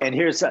 and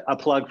here's a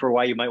plug for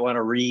why you might want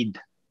to read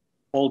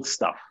old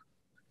stuff.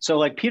 So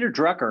like Peter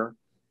Drucker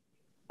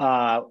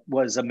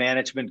was a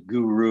management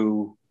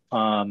guru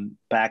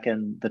back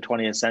in the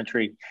 20th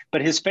century,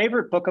 but his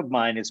favorite book of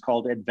mine is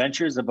called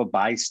Adventures of a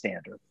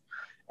Bystander.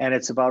 And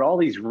it's about all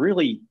these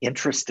really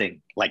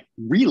interesting, like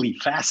really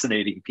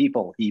fascinating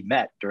people he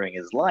met during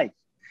his life.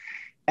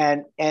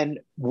 And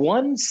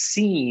one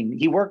scene,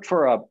 he worked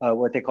for a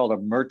what they called a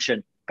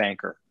merchant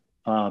banker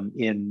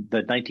in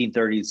the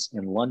 1930s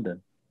in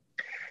London.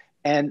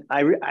 And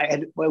I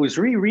was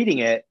rereading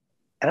it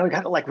and I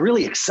got like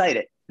really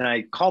excited. And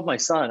I called my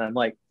son. I'm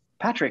like,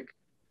 Patrick,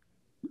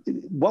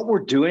 what we're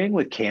doing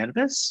with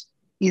Canvas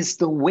is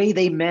the way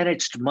they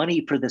managed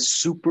money for the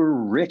super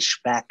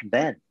rich back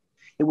then.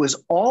 It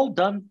was all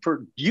done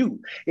for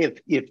you.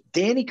 If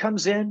Danny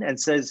comes in and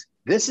says,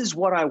 this is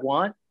what I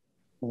want,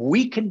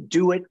 we can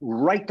do it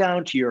right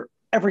down to your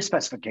every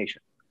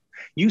specification.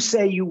 You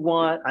say you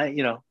want,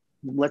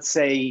 let's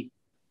say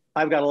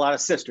I've got a lot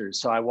of sisters,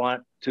 so I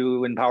want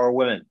to empower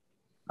women.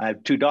 I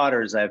have 2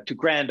 daughters. I have 2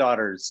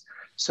 granddaughters.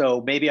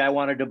 So maybe I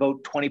want to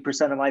devote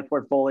 20% of my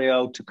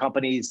portfolio to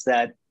companies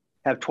that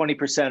have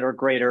 20% or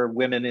greater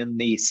women in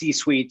the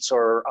C-suites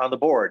or on the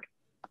board.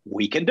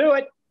 We can do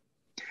it.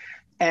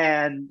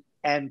 And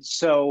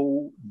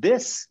so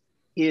this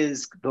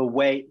is the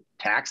way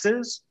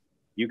taxes,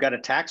 you got a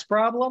tax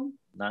problem,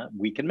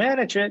 we can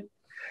manage it.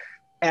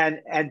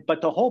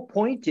 But the whole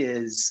point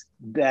is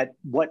that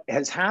what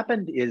has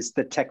happened is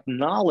the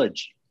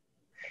technology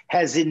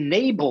has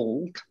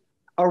enabled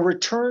a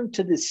return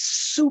to this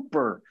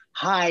super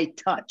high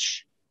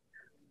touch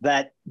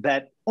that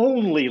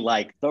only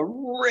like the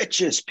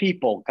richest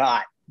people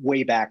got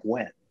way back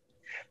when.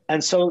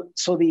 And so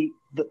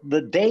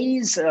the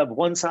days of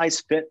one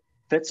size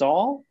fits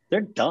all,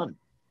 they're done.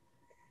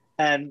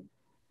 And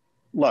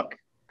look,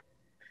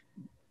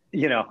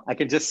 I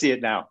can just see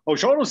it now.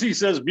 O'Shaughnessy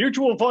says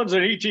mutual funds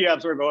and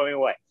ETFs are going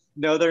away.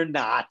 No, they're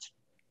not.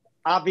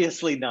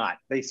 Obviously not.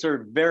 They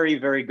serve very,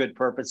 very good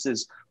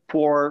purposes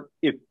for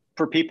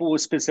people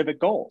with specific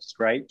goals,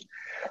 right?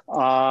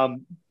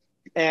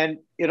 And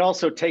it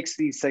also takes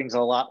these things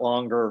a lot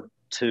longer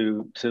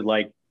to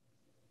like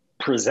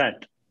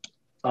present.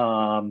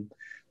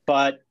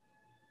 But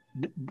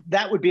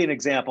that would be an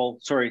example,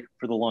 sorry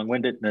for the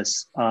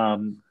long-windedness,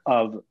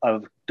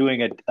 of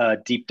doing a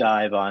deep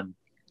dive on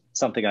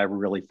something I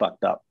really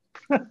fucked up.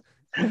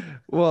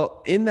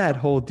 Well, in that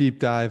whole deep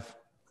dive,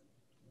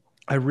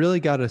 I really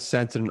got a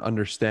sense and an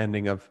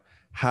understanding of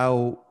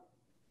how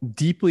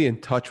deeply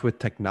in touch with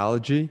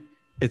technology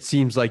it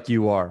seems like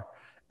you are.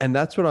 And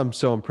that's what I'm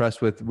so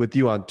impressed with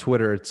you on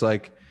Twitter. It's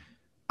like,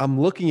 I'm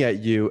looking at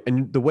you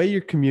and the way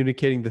you're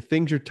communicating, the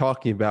things you're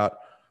talking about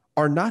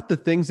are not the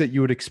things that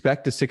you would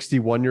expect a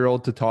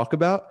 61-year-old to talk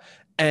about.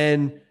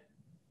 And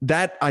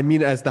that, I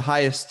mean, as the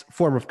highest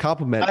form of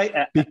compliment,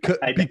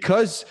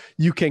 because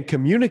you can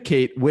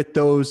communicate with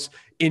those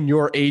in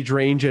your age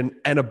range and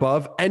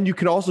above, and you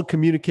can also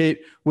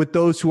communicate with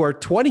those who are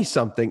 20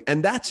 something.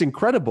 And that's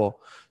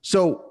incredible.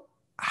 So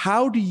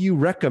how do you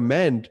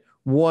recommend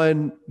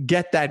one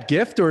get that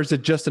gift, or is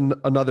it just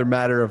another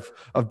matter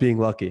of being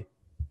lucky?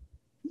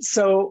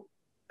 So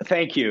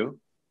thank you.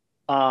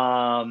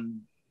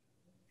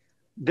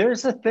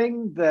 There's a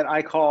thing that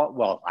I call,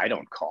 well, I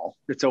don't call,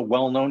 it's a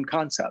well-known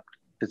concept.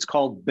 It's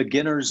called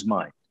beginner's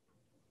mind.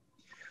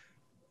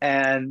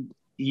 And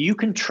you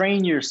can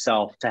train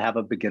yourself to have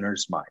a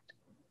beginner's mind,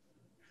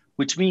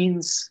 which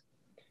means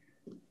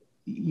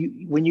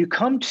when you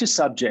come to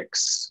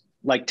subjects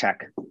like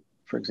tech,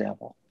 for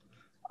example,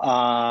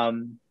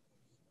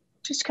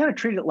 just kind of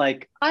treat it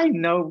like, I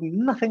know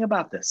nothing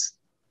about this.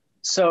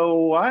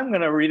 So I'm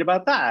going to read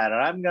about that.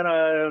 And I'm going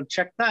to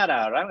check that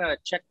out. I'm going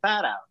to check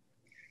that out.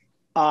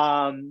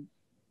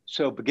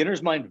 So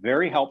beginner's mind,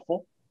 very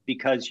helpful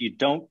because you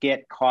don't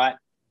get caught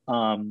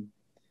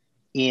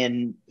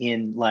in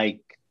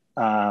like,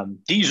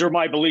 these are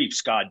my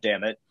beliefs, God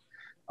damn it.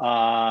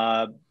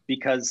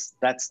 Because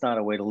that's not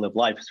a way to live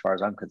life as far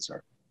as I'm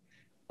concerned.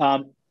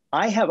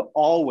 I have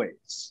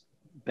always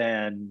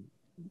been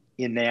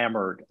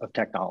enamored of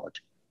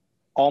technology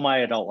all my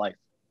adult life,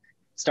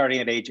 starting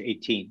at age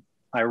 18.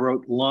 I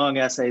wrote long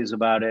essays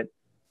about it,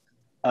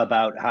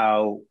 about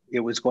how it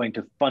was going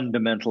to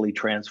fundamentally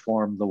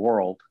transform the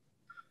world.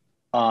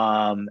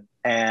 And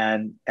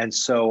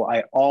so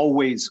I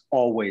always,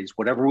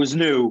 whatever was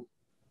new,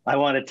 I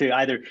wanted to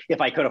either,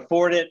 if I could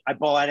afford it, I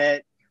bought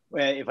it.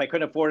 If I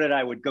couldn't afford it,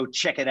 I would go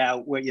check it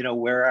out,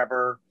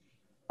 wherever.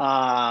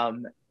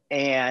 And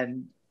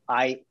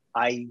I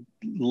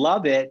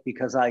love it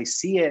because I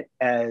see it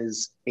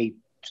as a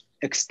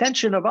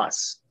extension of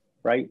us,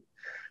 right?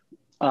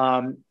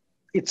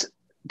 It's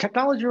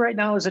technology right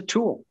now is a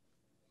tool.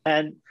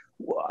 And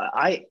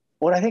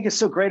what I think is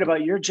so great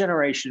about your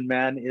generation,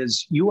 man,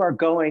 is you are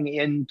going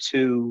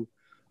into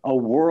a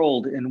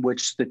world in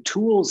which the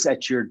tools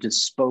at your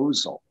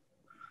disposal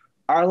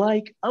are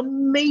like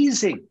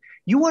amazing.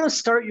 You want to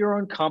start your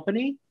own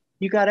company?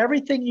 You got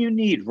everything you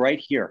need right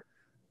here.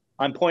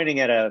 I'm pointing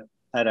at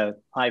an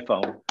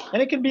iPhone,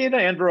 and it can be an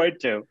Android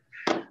too.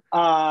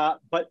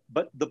 But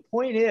the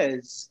point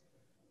is,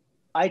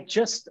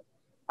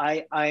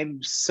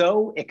 I'm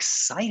so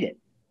excited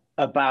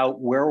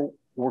about where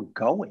we're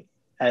going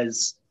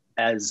as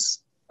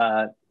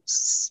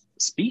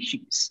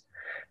species.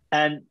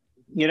 And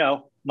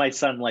my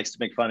son likes to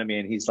make fun of me,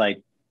 and he's like,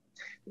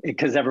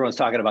 because everyone's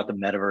talking about the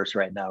metaverse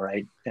right now,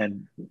 right?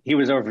 And he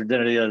was over for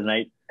dinner the other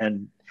night,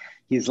 and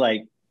he's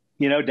like,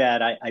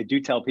 Dad, I do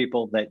tell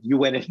people that you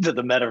went into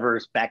the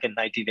metaverse back in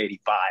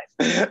 1985.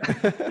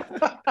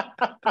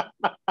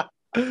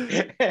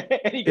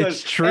 And he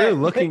goes, it's true.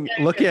 Looking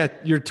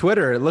at your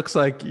Twitter, it looks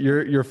like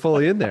you're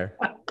fully in there.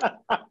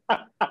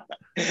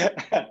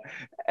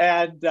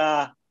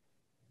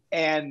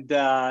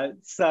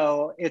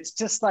 So it's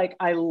just like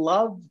I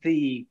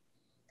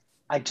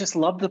just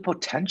love the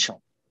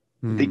potential,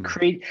 the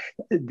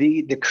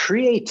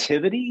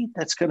creativity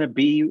that's going to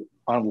be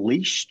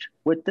unleashed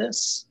with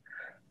this.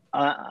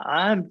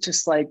 I'm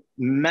just like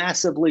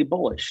massively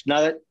bullish.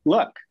 Now,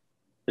 look,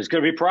 there's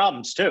going to be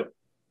problems too.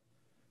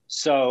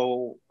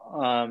 So,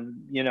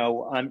 I'm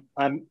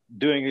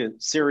doing a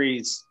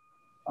series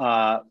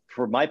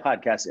for my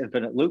podcast,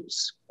 Infinite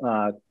Loops,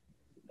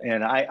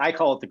 and I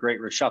call it the Great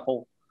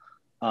Reshuffle.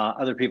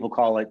 Other people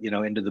call it,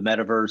 Into the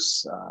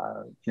Metaverse.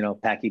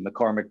 Packy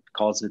McCormick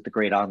calls it the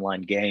Great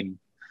Online Game.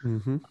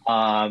 Mm-hmm.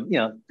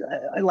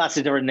 Lots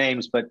of different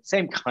names, but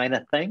same kind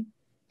of thing.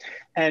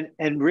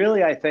 And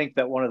really, I think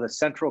that one of the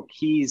central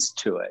keys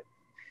to it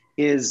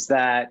is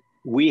that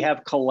we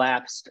have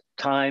collapsed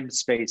time,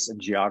 space, and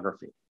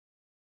geography.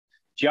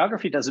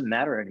 Geography doesn't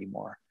matter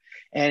anymore.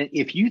 And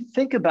if you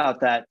think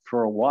about that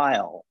for a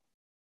while,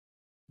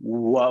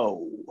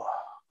 whoa.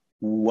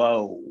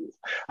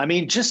 I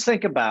mean, just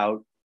think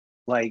about,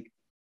 like,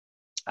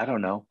 I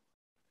don't know.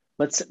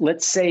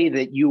 Let's say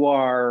that you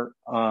are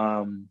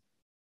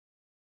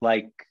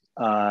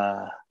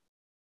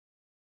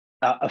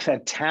a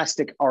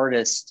fantastic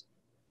artist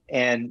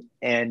and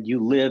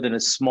you live in a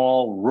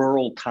small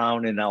rural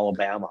town in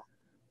Alabama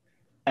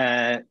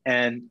and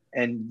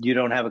you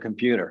don't have a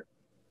computer.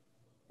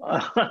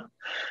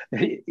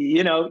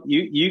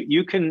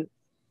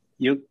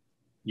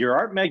 Your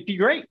art might be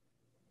great,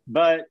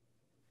 but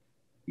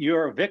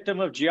you're a victim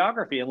of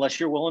geography unless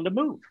you're willing to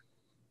move,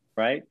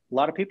 right? A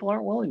lot of people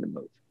aren't willing to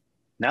move.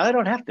 Now they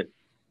don't have to.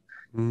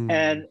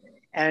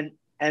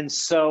 And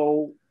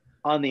so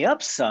on the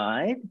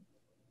upside,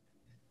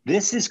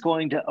 this is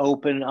going to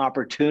open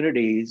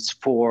opportunities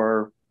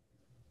for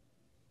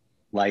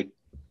like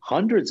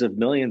hundreds of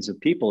millions of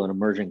people in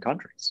emerging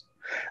countries.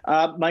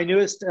 My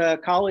newest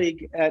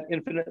colleague at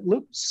Infinite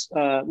Loops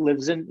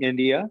lives in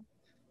India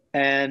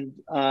and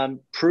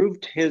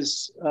proved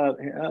his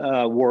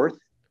worth,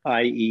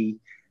 i.e.,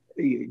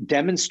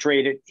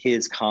 demonstrated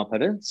his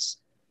competence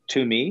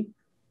to me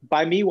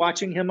by me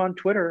watching him on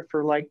Twitter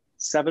for like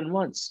 7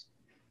 months.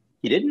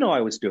 He didn't know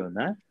I was doing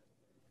that.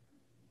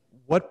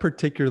 What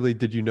particularly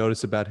did you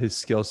notice about his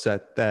skill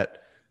set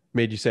that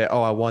made you say,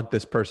 oh, I want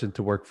this person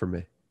to work for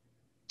me?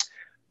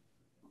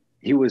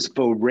 He was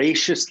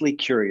voraciously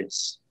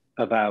curious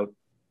about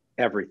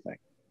everything.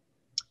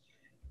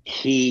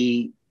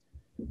 He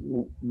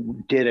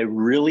did a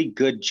really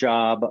good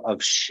job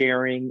of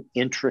sharing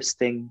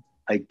interesting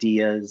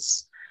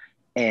ideas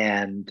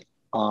and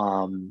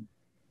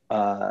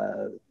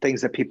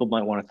things that people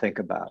might want to think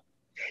about.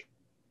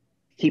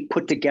 He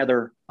put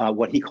together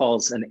what he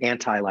calls an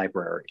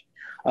anti-library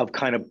of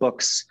kind of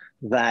books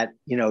that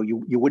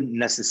you wouldn't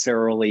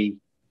necessarily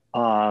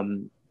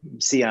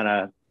see on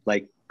a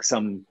like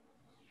some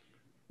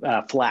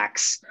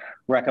Flax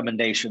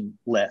recommendation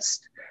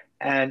list,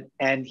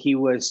 and he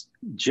was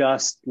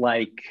just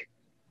like,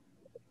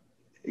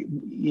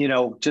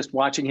 just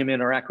watching him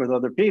interact with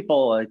other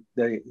people,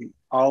 they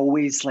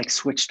always like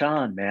switched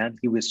on, man.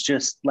 He was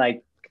just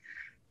like,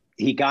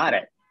 he got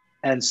it.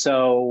 And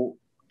so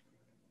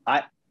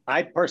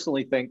I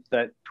personally think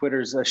that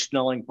Twitter's a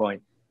Schnelling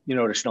point. You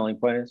know what a Schnelling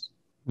point is?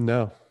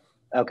 No.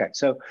 Okay.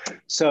 So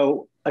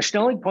a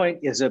Schnelling point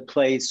is a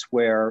place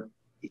where,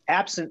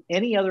 absent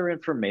any other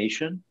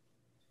information,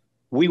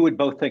 we would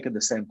both think of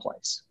the same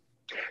place.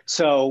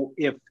 So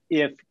if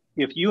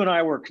you and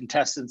I were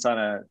contestants on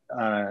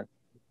a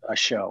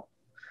show,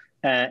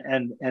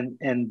 and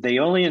the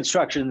only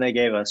instruction they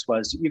gave us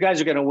was, you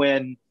guys are going to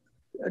win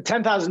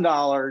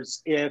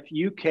 $10,000 if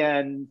you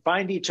can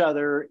find each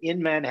other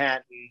in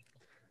Manhattan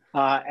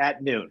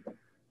at noon,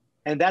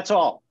 and that's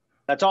all.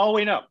 That's all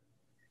we know.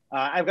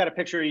 I've got a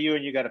picture of you,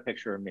 and you got a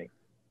picture of me,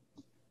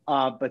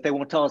 but they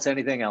won't tell us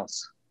anything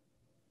else.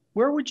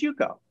 Where would you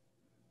go?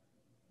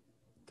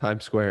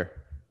 Times Square.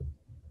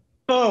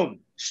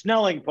 Boom,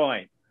 Schnelling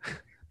point.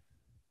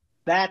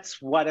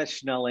 That's what a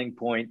Schnelling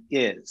point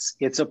is.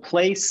 It's a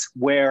place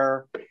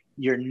where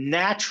you're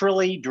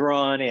naturally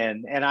drawn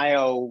in. And I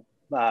owe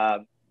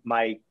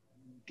my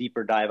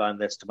deeper dive on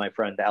this to my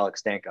friend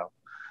Alex Danko,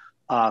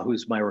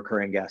 who's my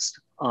recurring guest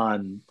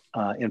on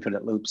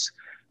Infinite Loops.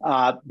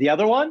 The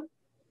other one,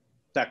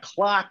 the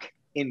clock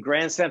in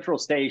Grand Central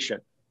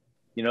Station.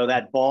 You know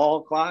that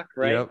ball clock,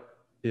 right?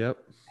 Yep.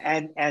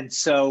 And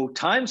so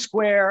Times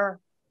Square,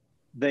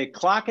 the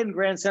clock in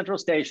Grand Central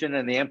Station,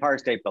 and the Empire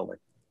State Building.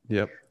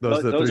 Yep.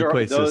 Those are the three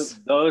places.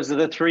 Those are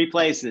the three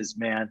places,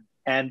 man.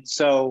 And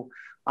so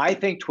I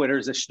think Twitter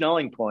is a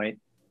Schnelling point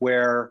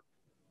where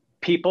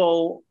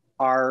people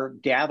are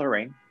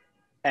gathering.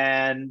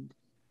 And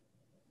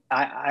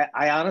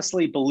I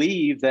honestly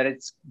believe that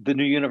it's the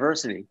new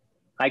university.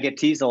 I get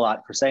teased a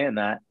lot for saying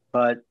that,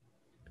 but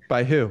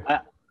by who?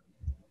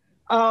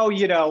 I'm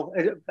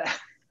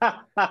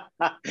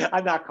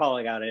not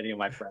calling out any of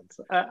my friends.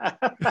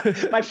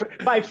 by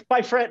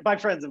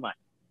friends of mine,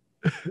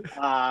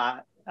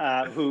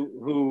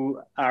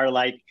 who are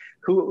like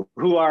who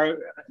are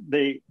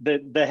the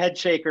head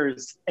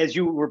shakers, as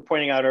you were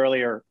pointing out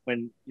earlier.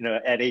 When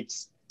at age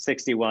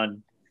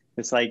 61,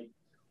 it's like,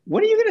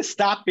 when are you going to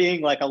stop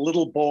being like a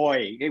little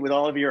boy with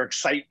all of your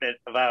excitement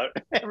about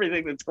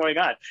everything that's going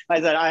on? I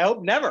said, I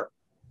hope never.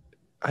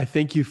 I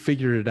think you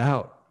figured it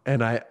out,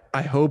 and I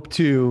hope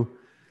to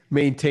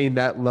maintain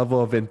that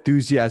level of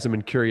enthusiasm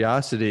and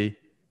curiosity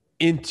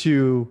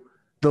into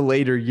the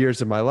later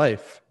years of my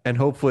life. And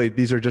hopefully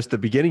these are just the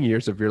beginning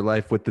years of your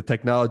life with the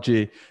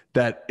technology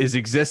that is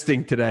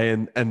existing today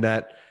and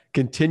that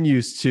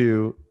continues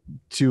to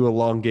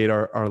elongate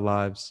our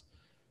lives.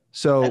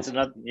 So that's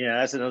another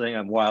thing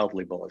I'm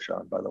wildly bullish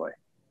on, by the way.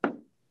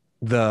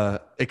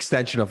 The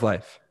extension of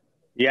life.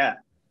 Yeah.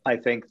 I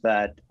think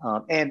that,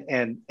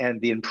 and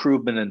the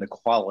improvement in the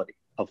quality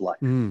of life.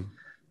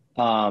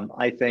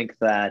 I think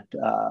that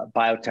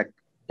biotech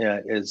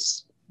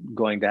is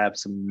going to have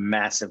some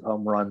massive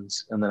home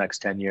runs in the next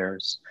 10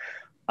 years.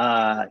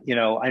 I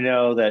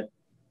know that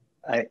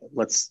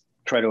let's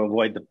try to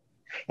avoid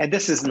and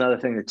this is another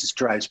thing that just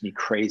drives me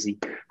crazy.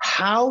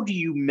 How do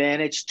you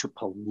manage to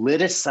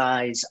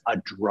politicize a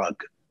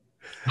drug?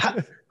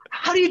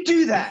 How do you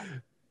do that?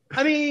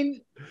 I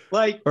mean,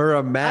 or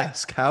a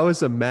mask. How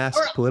is a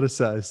mask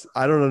politicized?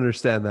 I don't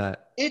understand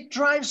that. It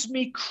drives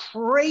me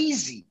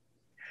crazy.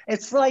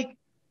 It's like,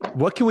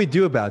 what can we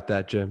do about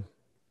that, Jim?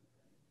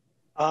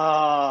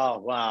 Oh,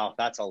 wow.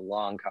 That's a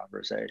long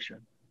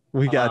conversation.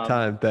 We got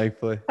time,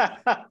 thankfully.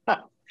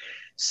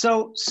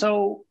 So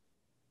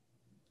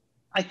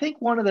I think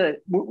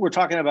we're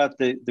talking about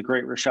the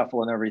Great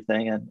Reshuffle and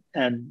everything.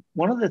 And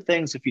one of the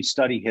things, if you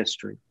study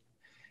history,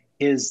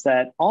 is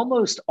that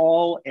almost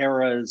all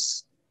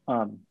eras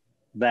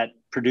that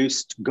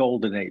produced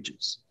golden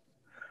ages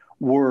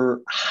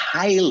were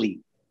highly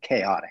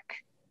chaotic.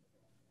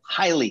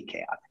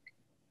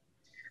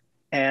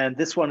 And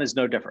this one is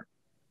no different.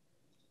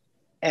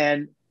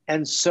 And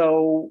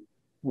so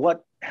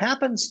what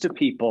happens to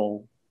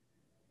people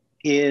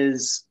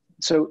is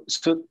so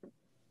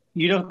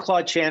you know who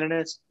Claude Shannon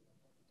is?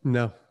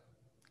 No.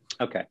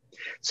 Okay.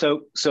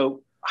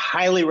 So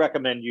highly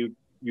recommend you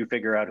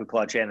figure out who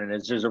Claude Shannon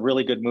is. There's a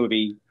really good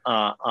movie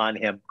on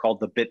him called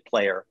The Bit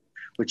Player,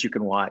 which you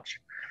can watch.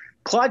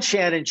 Claude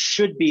Shannon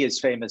should be as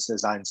famous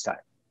as Einstein,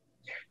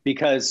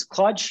 because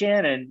Claude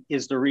Shannon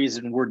is the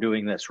reason we're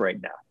doing this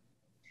right now.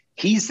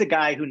 He's the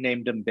guy who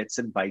named them bits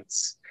and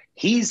bytes.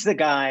 He's the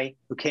guy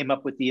who came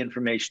up with the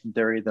information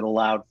theory that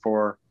allowed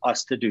for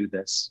us to do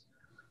this.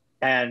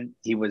 And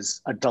he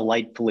was a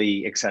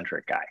delightfully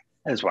eccentric guy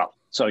as well.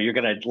 So you're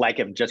going to like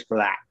him just for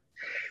that.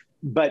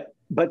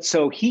 But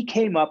so he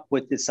came up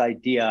with this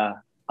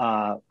idea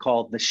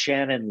called the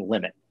Shannon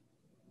limit.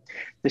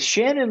 The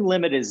Shannon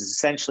limit is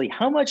essentially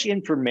how much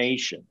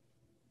information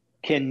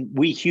can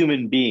we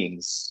human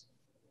beings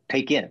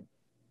take in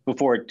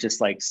before it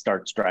just like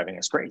starts driving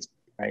us crazy,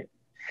 right?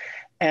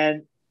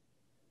 And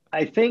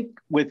I think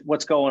with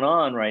what's going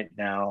on right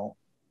now,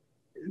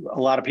 a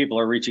lot of people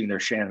are reaching their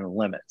Shannon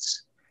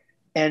limits.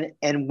 And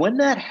when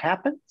that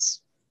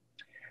happens,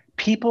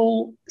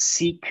 people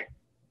seek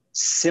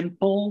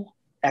simple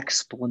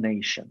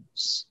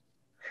explanations.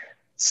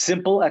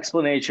 Simple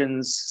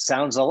explanations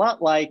sounds a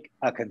lot like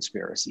a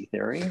conspiracy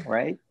theory,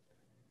 right?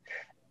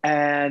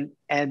 And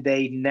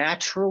they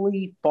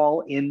naturally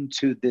fall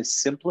into this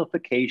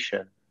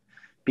simplification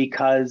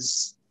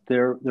because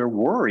they're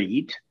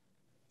worried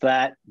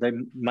that they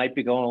might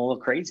be going a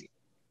little crazy.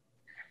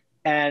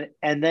 And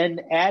then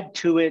add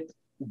to it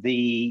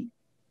the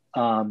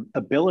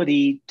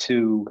ability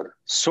to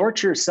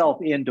sort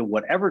yourself into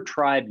whatever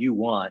tribe you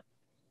want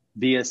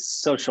via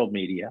social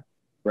media,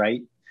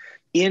 right?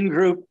 In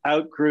group,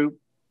 out group,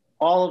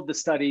 all of the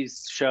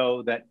studies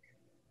show that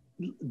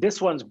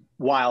this one's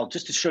wild,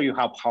 just to show you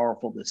how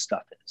powerful this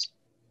stuff is.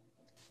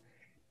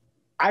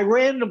 I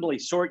randomly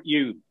sort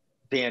you,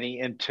 Danny,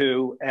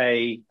 into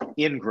a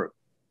in group,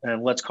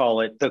 and let's call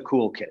it the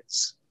cool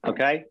kids.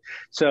 Okay.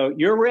 So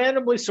you're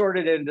randomly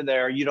sorted into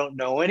there. You don't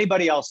know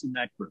anybody else in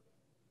that group.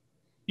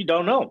 You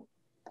don't know.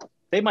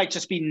 They might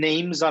just be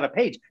names on a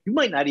page. You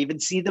might not even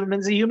see them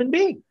as a human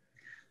being.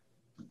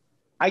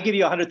 I give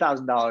you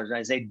 $100,000 and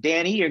I say,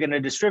 Danny, you're going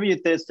to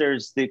distribute this.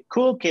 There's the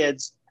cool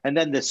kids and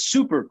then the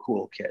super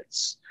cool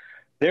kids.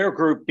 They're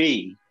group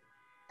B.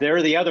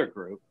 They're the other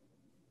group.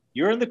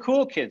 You're in the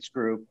cool kids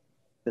group.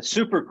 The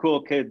super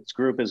cool kids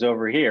group is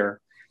over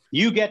here.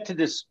 You get to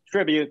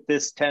distribute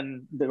this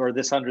 10 or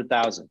this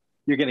 100,000.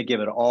 You're going to give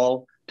it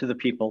all to the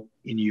people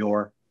in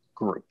your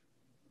group.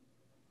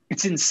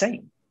 It's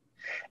insane.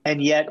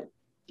 And yet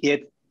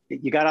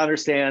you got to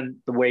understand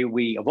the way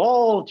we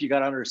evolved. You got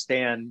to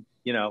understand,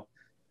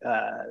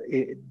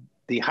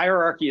 the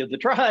hierarchy of the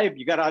tribe.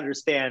 You got to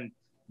understand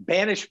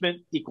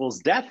banishment equals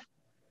death.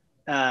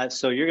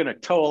 So you're going to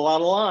toe a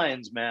lot of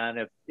lines,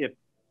 man, if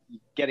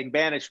getting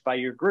banished by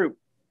your group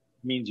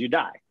means you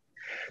die.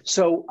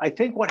 So I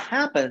think what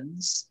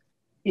happens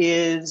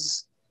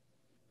is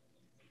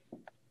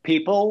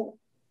people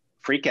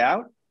freak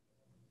out.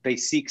 They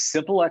seek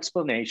simple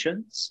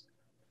explanations.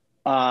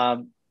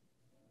 Some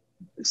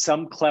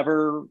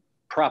clever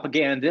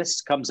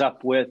propagandist comes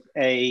up with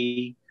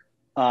a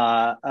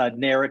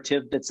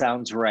narrative that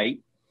sounds right,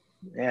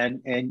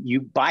 and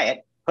you buy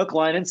it, hook,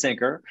 line, and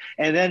sinker.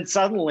 And then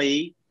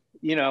suddenly,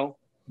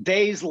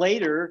 days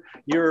later,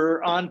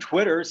 you're on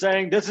Twitter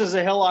saying, this is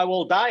a hill I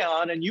will die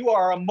on, and you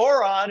are a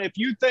moron if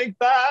you think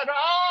that.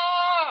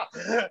 Ah!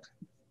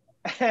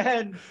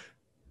 And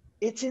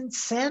it's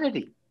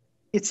insanity.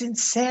 It's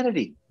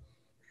insanity.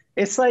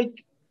 It's like,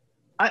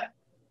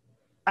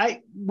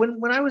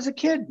 when I was a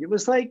kid, it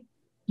was like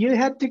you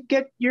had to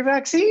get your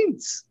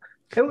vaccines.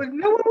 No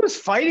one was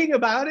fighting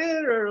about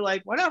it or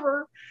like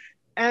whatever.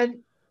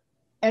 And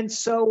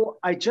so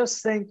I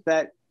just think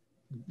that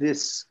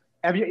this.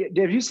 Have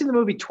you seen the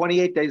movie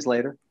 28 Days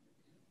Later?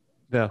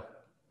 No.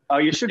 Oh,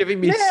 you should. You're giving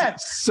me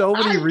so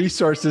many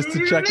resources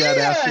to check out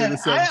after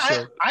this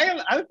episode.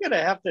 I'm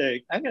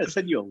gonna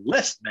send you a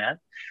list, man.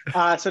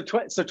 So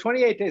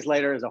 28 Days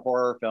Later is a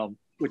horror film,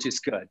 which is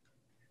good.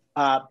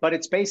 But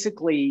it's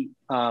basically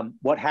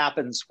what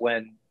happens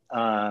when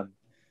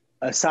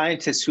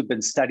scientists who've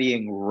been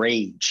studying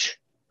rage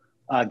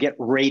get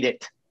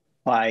raided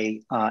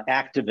by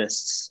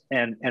activists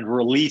and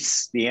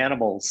release the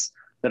animals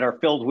that are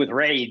filled with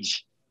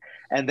rage,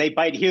 and they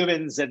bite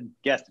humans, and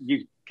guess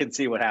you can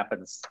see what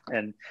happens.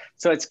 And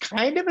so it's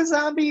kind of a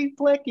zombie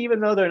flick, even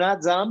though they're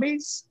not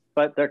zombies,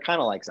 but they're kind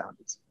of like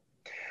zombies.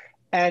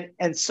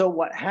 And so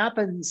what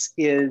happens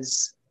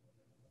is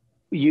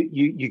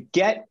you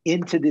get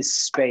into this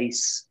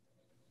space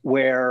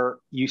where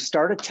you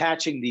start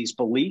attaching these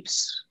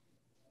beliefs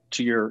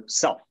to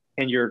yourself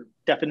and your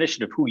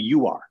definition of who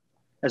you are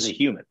as a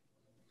human.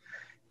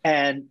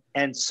 And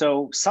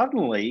so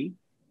suddenly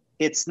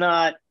it's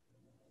not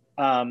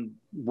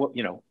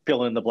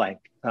fill in the blank.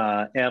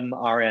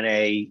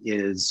 mRNA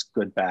is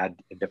good, bad,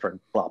 indifferent,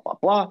 blah, blah,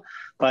 blah.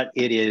 But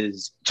it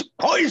is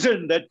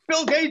poison that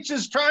Bill Gates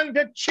is trying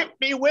to chip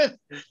me with.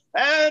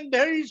 And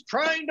he's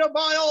trying to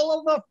buy all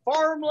of the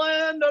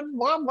farmland and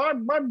blah, blah,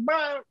 blah,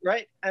 blah,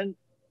 right? And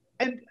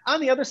on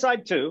the other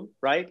side too,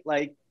 right?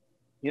 Like,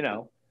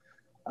 the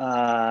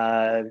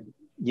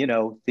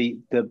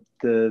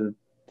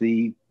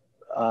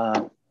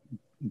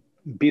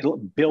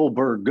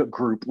Bilderberg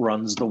group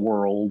runs the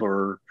world,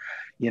 or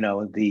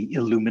the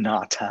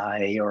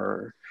Illuminati,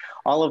 or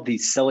all of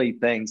these silly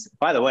things.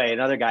 By the way,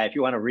 another guy, if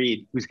you want to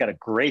read, who's got a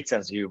great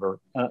sense of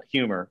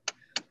humor,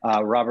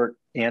 Robert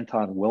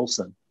Anton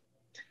Wilson.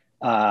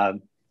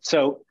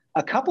 So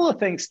a couple of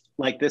things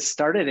like this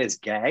started as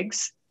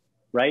gags,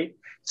 right?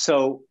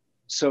 So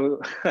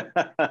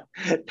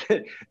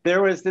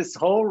there was this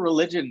whole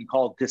religion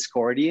called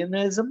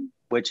Discordianism,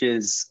 which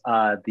is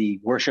the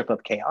worship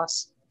of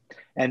chaos.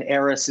 And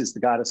Eris is the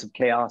goddess of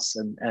chaos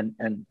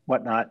and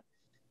whatnot.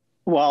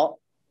 Well,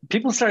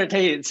 people started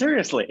taking it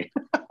seriously.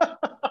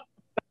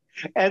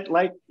 And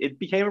like it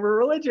became a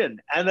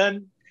religion. And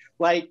then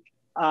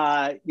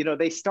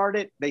they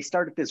started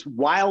this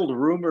wild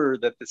rumor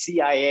that the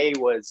CIA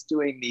was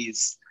doing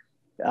these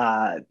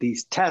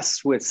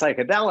tests with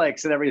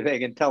psychedelics and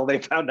everything, until they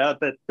found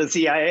out that the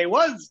CIA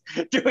was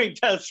doing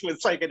tests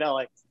with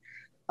psychedelics.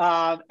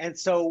 And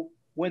so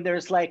when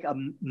there's like a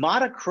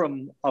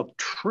modicum of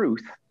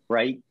truth,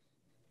 right,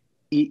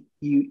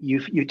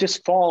 you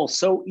just fall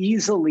so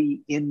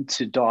easily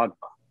into dogma.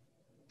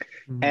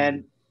 Mm-hmm.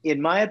 And in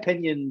my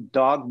opinion,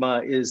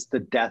 dogma is the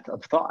death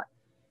of thought,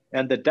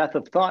 and the death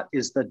of thought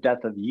is the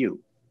death of you.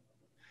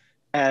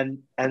 And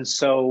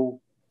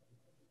so,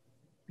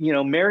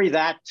 marry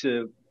that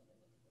to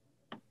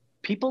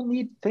people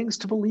need things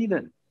to believe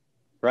in,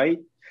 right?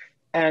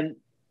 And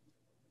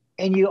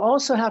you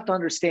also have to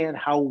understand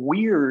how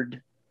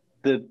weird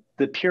the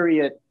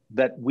period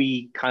that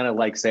we kind of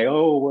like say,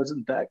 oh,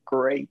 wasn't that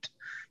great?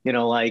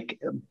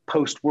 Like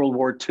post World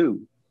War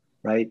II,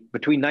 right?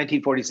 Between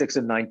 1946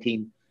 and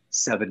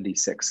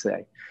 1976,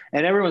 say.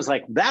 And everyone's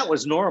like, that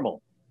was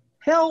normal.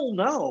 Hell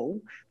no,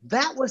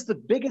 that was the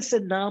biggest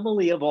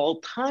anomaly of all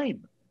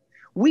time.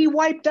 We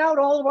wiped out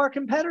all of our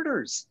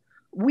competitors.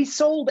 We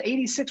sold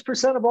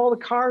 86% of all the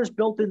cars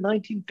built in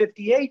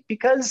 1958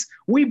 because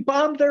we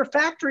bombed their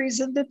factories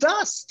into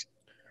dust.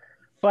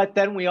 But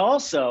then we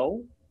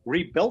also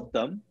rebuilt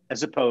them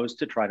as opposed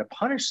to try to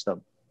punish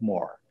them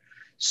more.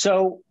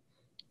 So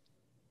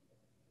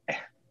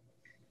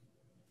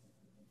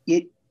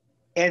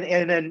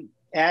and then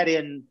add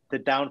in the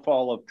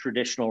downfall of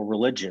traditional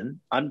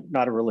religion. I'm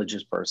not a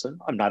religious person.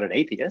 I'm not an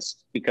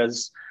atheist,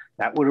 because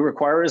that would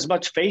require as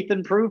much faith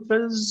and proof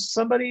as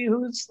somebody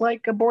who's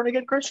like a born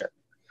again Christian.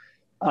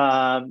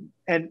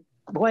 And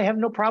boy, I have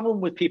no problem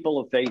with people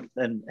of faith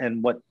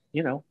and what,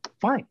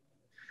 fine.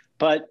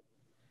 But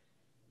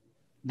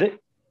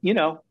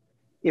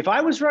if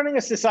I was running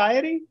a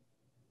society,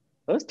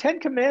 those 10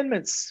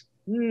 commandments,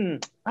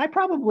 I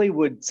probably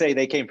would say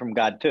they came from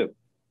God too.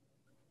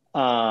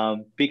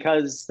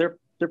 Because they're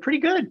pretty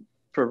good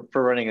for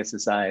running a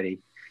society.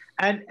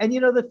 And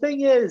the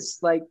thing is,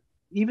 like,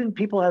 even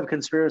people have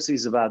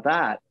conspiracies about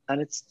that,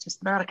 and it's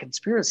just not a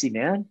conspiracy,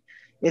 man.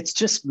 It's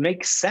just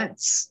makes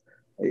sense.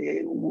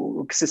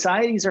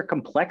 Societies are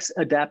complex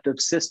adaptive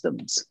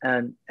systems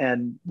and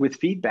with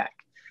feedback.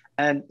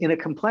 And in a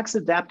complex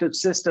adaptive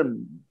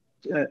system,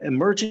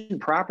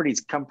 emergent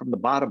properties come from the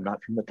bottom,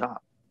 not from the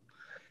top.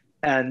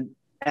 And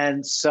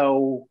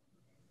so,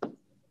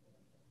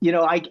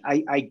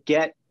 I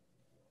get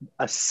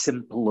a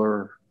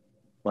simpler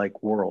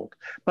like world,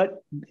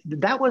 but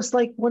that was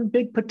like one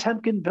big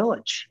Potemkin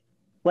village.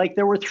 Like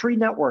there were 3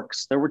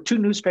 networks. There were 2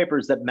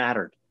 newspapers that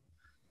mattered: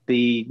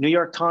 the New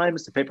York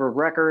Times, the paper of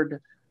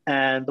record,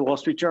 and the Wall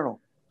Street Journal.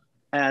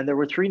 And there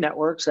were 3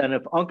 networks. And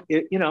if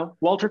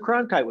Walter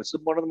Cronkite was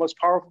one of the most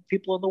powerful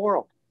people in the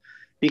world,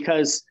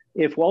 because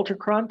if Walter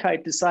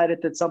Cronkite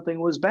decided that something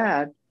was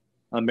bad,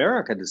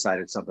 America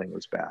decided something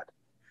was bad.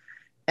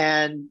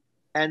 And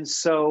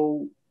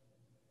so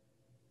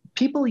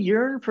people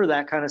yearn for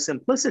that kind of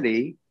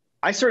simplicity.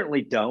 I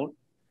certainly don't,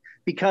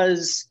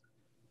 because,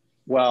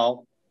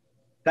 well,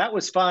 that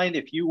was fine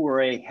if you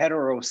were a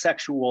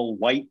heterosexual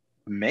white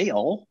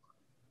male.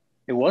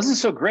 It wasn't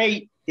so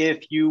great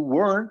if you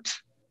weren't.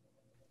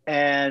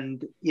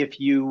 And if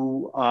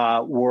you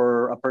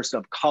were a person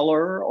of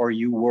color, or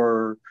you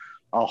were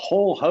a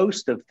whole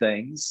host of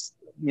things,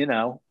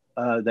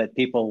 that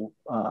people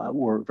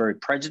were very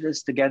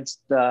prejudiced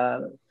against,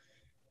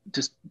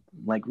 just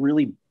like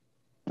really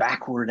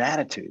backward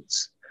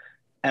attitudes.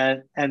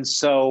 And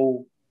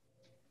so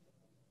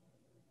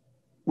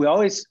we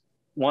always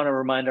want to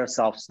remind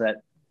ourselves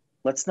that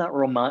let's not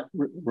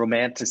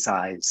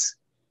romanticize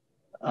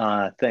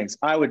things.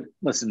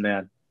 Listen,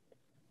 man,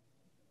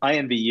 I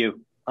envy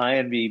you.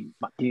 You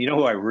know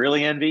who I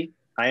really envy?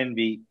 I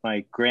envy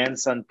my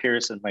grandson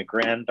Pearson, my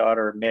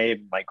granddaughter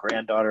Maeve, my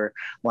granddaughter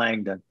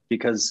Langdon,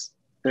 because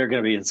they're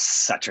going to be in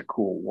such a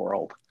cool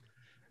world.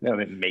 They're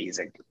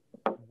amazing.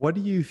 What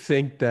do you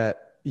think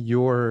that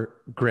your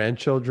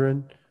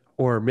grandchildren,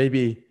 or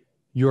maybe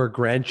your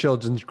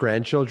grandchildren's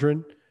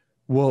grandchildren,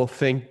 will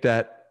think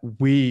that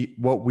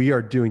what we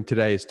are doing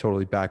today is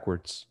totally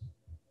backwards?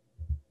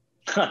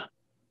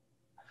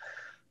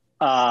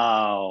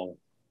 Oh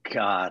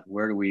God,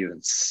 where do we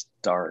even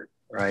start?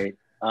 Right.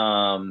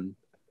 I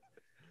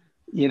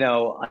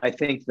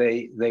think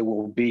they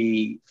will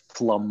be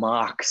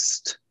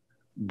flummoxed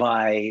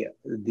by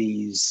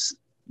these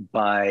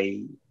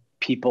by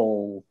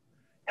people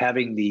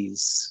having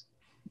these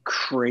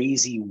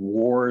crazy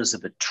wars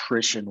of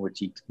attrition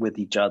with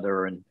each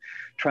other and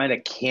trying to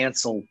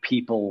cancel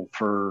people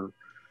for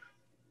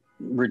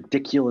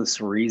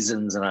ridiculous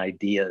reasons and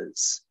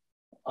ideas.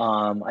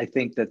 I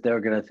think that they're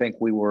going to think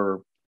we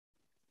were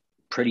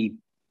pretty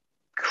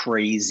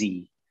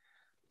crazy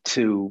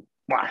to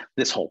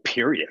this whole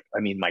period.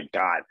 I mean, my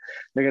God,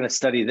 they're going to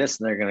study this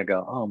and they're going to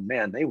go, oh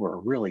man, they were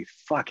really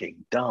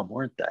fucking dumb,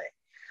 weren't they?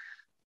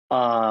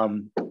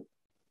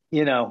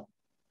 You know,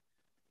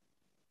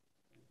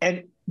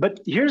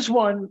 but here's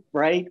one,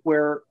 right,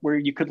 where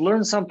you could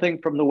learn something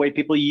from the way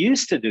people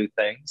used to do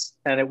things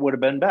and it would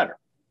have been better.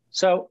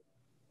 So,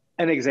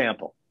 an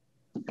example.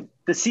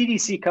 The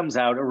CDC comes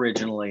out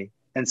originally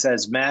and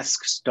says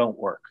masks don't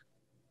work.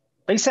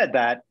 They said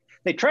that.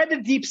 They tried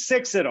to deep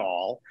six it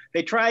all.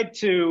 They tried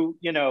to,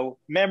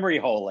 memory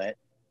hole it.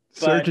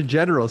 Surgeon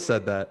General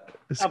said that.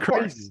 It's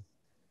crazy.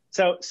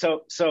 So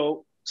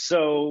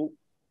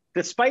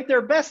despite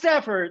their best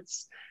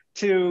efforts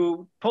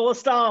to pull a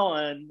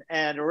Stalin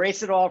and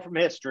erase it all from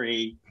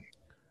history,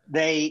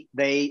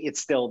 it's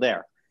still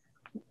there.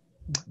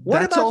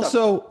 That's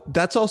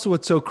also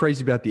what's so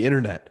crazy about the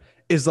internet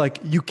is like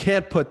you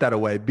can't put that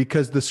away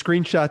because the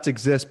screenshots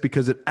exist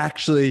because it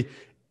actually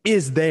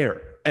is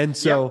there. And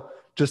so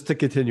just to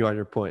continue on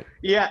your point.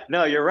 Yeah,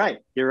 no, you're right.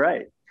 You're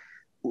right.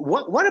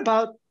 What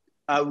about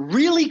a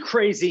really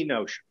crazy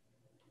notion?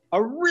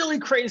 A really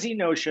crazy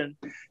notion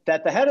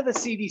that the head of the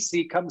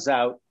CDC comes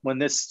out when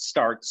this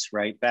starts,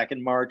 right, back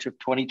in March of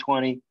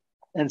 2020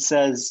 and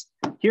says,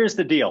 here's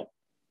the deal.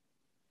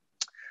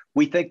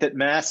 We think that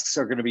masks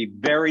are going to be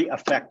very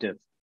effective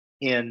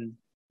in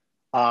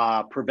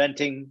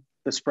preventing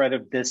the spread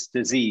of this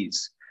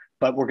disease.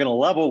 But we're going to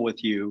level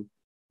with you,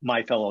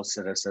 my fellow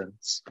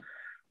citizens.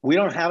 We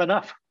don't have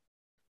enough.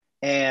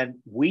 And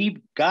we've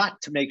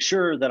got to make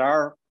sure that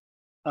our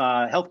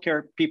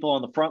healthcare people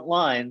on the front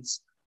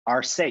lines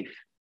are safe.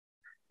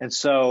 And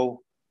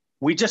so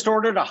we just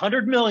ordered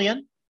 100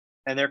 million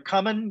and they're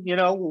coming,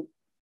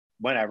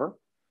 whenever.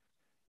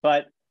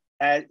 But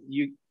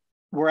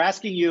we're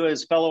asking you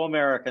as fellow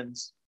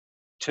Americans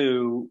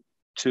to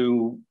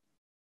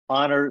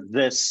honor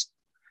this.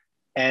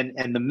 And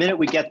the minute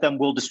we get them,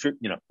 we'll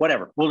distribute,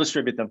 we'll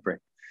distribute them free.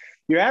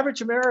 Your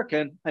average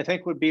American, I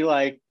think, would be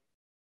like,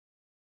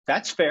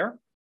 that's fair.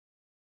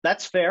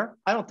 That's fair.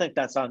 I don't think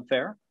that's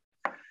unfair.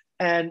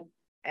 And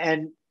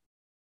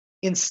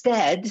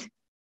instead,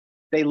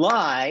 they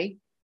lie,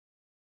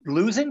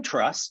 losing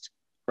trust,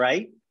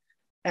 right?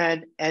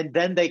 And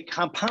then they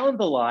compound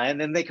the lie, and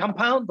then they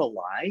compound the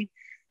lie.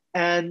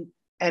 And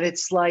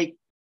it's like,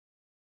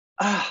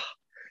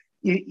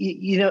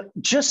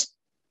 just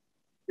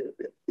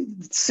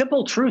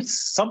simple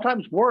truths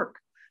sometimes work.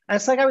 And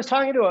it's like I was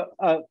talking to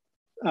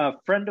a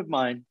friend of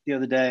mine the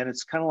other day, and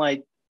it's kind of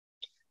like,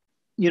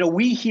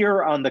 we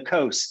here on the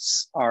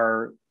coasts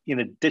are, in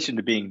addition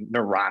to being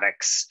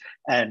neurotics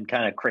and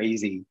kind of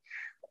crazy,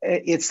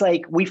 it's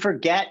like we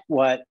forget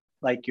what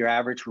like your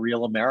average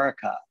real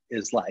America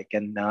is like.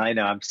 And I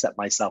know I'm set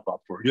myself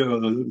up for,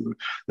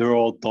 they're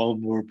all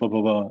dumb or blah,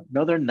 blah, blah.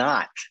 No, they're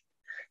not.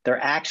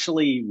 They're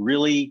actually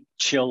really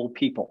chill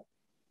people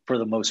for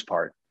the most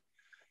part.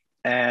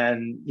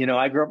 And,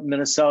 I grew up in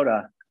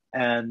Minnesota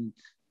and,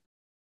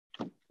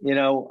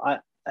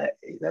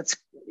 that's,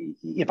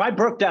 if you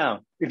broke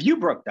down,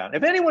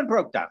 if anyone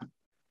broke down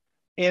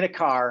in a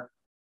car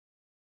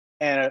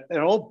and an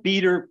old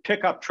beater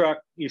pickup truck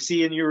you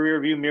see in your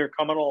rearview mirror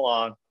coming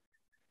along,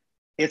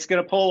 it's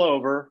going to pull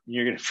over and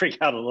you're going to freak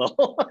out a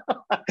little.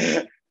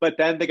 But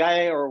then the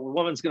guy or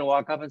woman's going to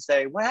walk up and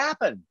say, what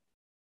happened?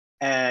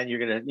 And you're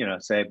going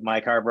to, say,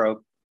 my car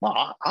broke.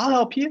 Well, I'll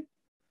help you.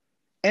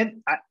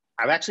 And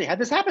I've actually had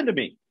this happen to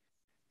me.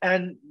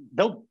 And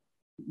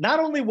not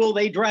only will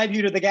they drive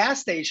you to the gas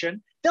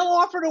station, they'll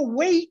offer to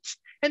wait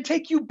and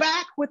take you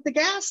back with the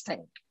gas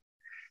tank.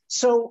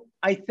 So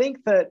I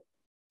think that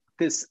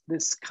this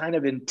kind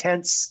of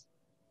intense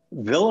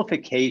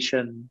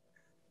vilification,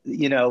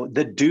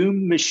 the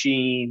doom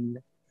machine,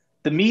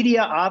 the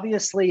media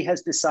obviously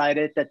has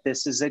decided that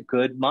this is a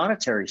good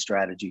monetary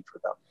strategy for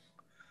them.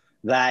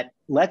 That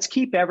let's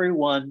keep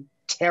everyone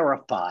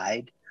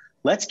terrified.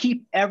 Let's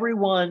keep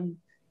everyone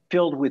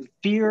filled with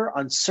fear,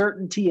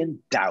 uncertainty, and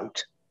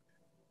doubt.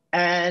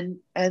 And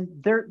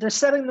they're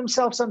setting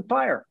themselves on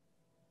fire.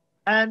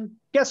 And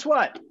guess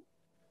what?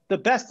 The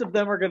best of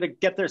them are going to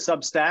get their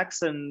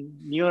Substacks, and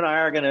you and I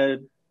are going to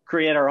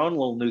create our own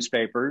little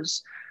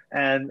newspapers,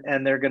 and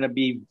they're going to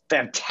be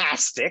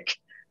fantastic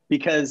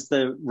because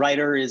the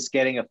writer is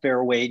getting a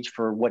fair wage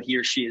for what he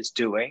or she is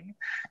doing.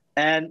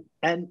 And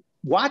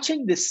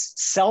watching this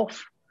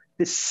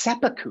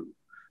seppuku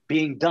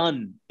being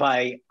done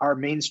by our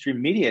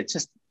mainstream media, it's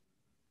just,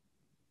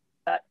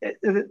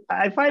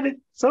 I find it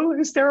so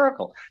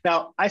hysterical.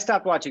 Now, I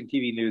stopped watching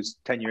TV news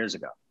 10 years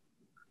ago.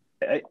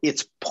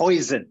 It's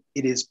poison.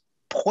 It is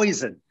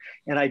poison.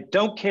 And I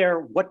don't care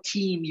what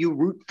team you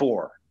root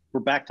for.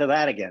 We're back to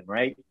that again,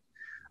 right?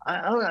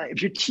 I don't know.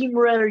 If you're team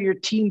red or you're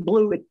team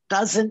blue, it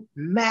doesn't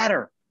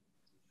matter.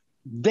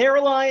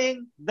 They're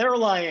lying. They're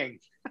lying.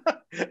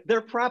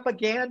 They're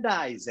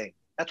propagandizing.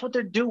 That's what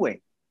they're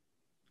doing.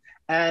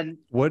 And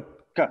what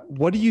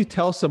do you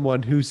tell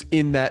someone who's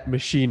in that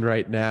machine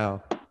right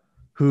now,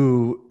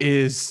 who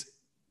has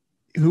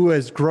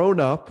grown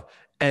up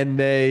and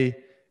they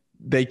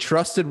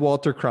trusted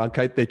Walter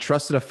Cronkite, they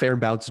trusted a fair and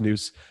balanced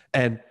news,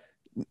 and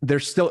they're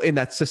still in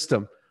that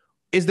system?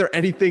 Is there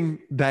anything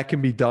that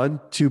can be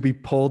done to be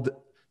pulled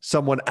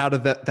someone out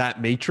of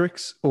that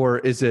matrix, or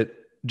is it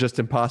just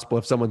impossible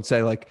if someone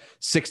say like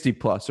 60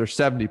 plus or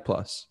 70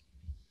 plus?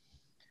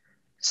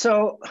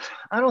 So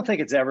I don't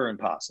think it's ever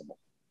impossible.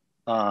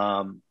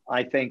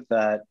 I think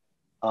that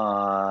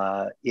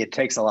it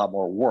takes a lot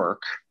more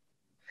work.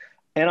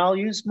 And I'll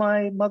use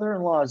my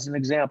mother-in-law as an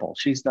example.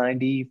 She's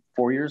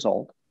 94 years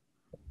old,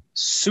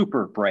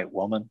 super bright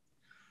woman.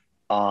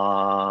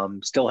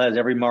 Still has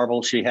every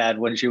marble she had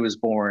when she was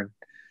born.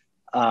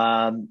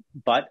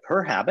 But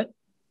her habit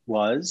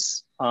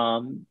was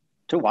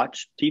to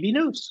watch TV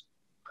news.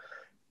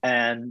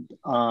 And,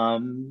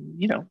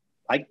 you know,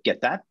 I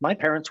get that. My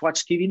parents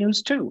watched TV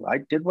news too. I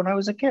did when I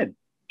was a kid.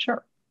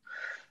 Sure.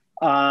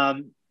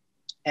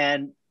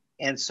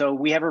 And so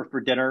we have her for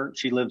dinner.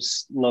 She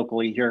lives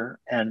locally here,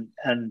 and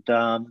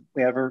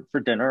we have her for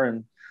dinner.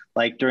 And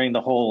like during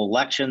the whole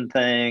election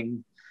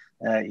thing,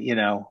 you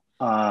know,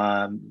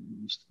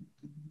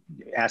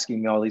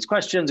 asking me all these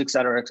questions, et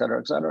cetera, et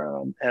cetera, et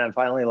cetera. And I'm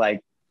finally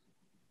like,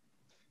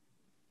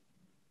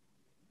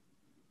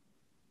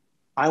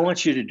 I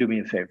want you to do me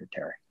a favor,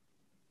 Terry.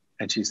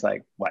 And she's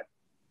like, what?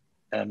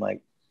 And I'm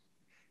like,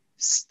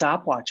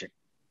 stop watching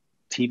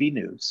TV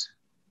news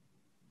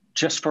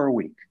just for a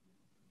week.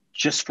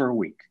 Just for a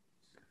week.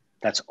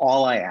 That's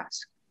all I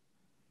ask.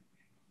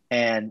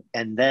 And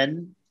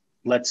then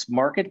let's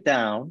mark it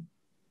down.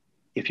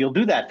 If you'll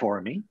do that for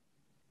me,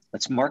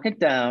 let's mark it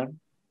down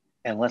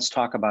and let's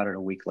talk about it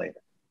a week later.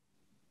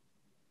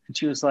 And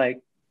she was like,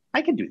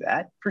 I can do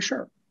that for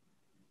sure.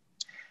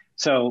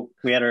 So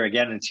we had her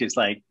again, and she's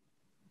like,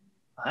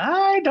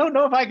 I don't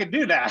know if I can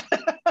do that.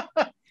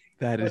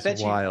 That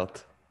is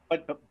wild.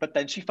 But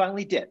then she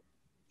finally did.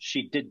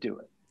 She did do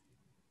it.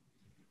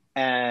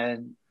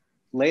 And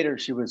later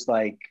she was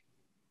like,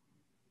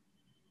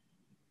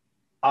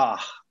 I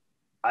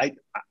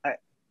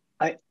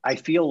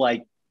feel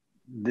like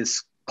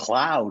this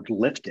cloud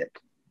lifted.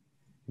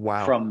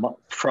 Wow.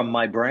 From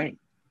my brain.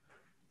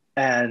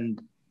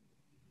 And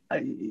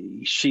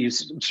she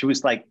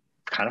was like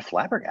kind of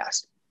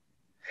flabbergasted.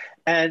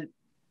 And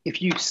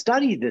if you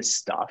study this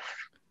stuff,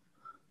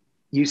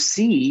 you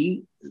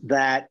see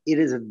that it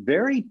is a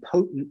very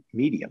potent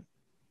medium,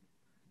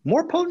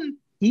 more potent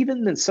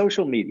even than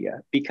social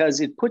media, because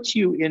it puts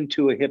you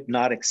into a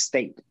hypnotic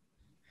state.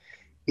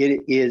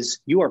 It is,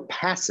 you are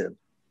passive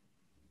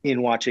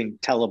in watching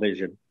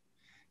television.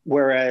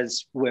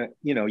 Whereas when,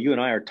 you know, you and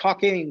I are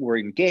talking, we're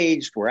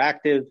engaged, we're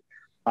active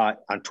on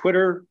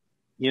Twitter,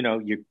 you know,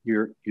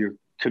 you're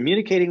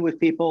communicating with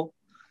people.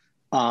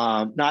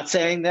 Not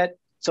saying that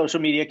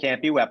social media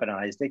can't be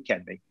weaponized, it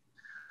can be.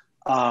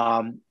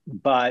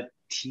 But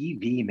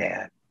TV,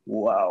 man,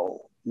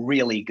 whoa,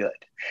 really good.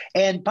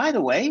 And by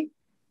the way,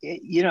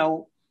 you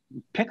know,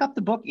 pick up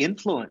the book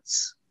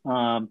Influence.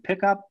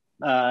 Pick up,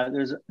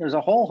 there's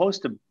a whole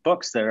host of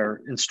books that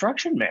are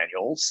instruction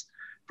manuals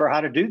for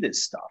how to do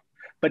this stuff.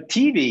 But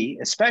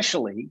TV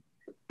especially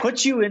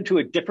puts you into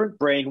a different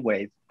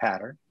brainwave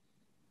pattern,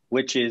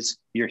 which is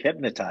you're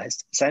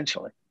hypnotized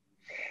essentially,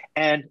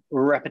 and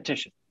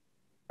repetition,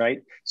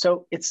 right?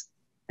 So it's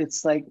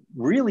like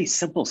really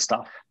simple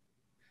stuff.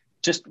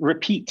 Just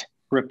repeat,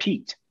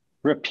 repeat,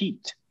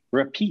 repeat,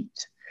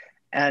 repeat.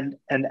 And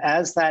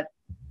as that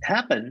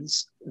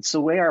happens, it's the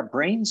way our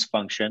brains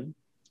function.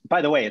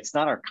 By the way, it's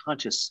not our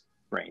conscious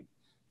brain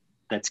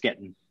that's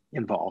getting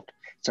involved.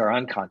 It's our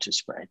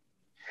unconscious brain.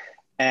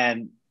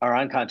 And our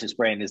unconscious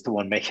brain is the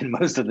one making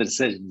most of the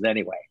decisions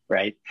anyway,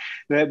 right?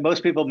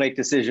 Most people make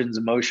decisions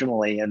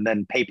emotionally and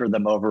then paper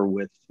them over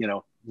with, you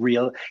know,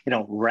 real, you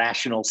know,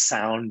 rational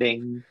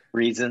sounding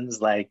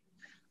reasons like,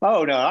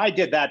 oh no, I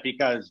did that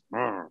because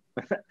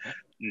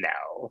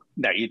no,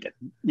 you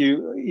didn't.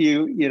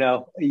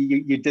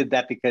 You did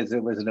that because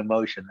it was an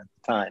emotion at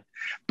the time.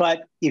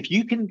 But if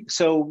you can,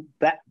 so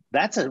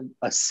that's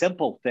a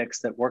simple fix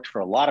that works for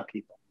a lot of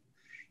people.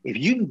 If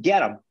you can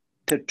get them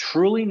to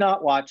truly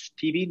not watch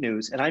TV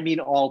news, and I mean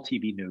all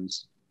TV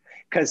news,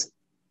 because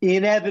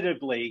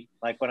inevitably,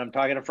 like when I'm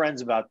talking to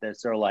friends about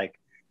this, they're like,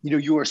 you know,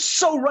 you are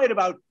so right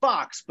about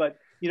Fox, but,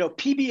 you know,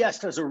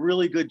 PBS does a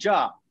really good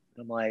job.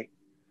 And I'm like,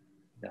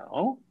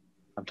 no,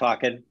 I'm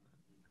talking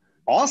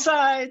All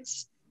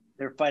sides.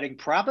 They're fighting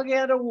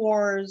propaganda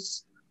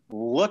wars.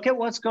 Look at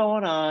what's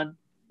going on.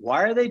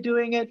 Why are they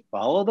doing it?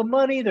 Follow the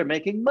money. They're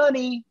making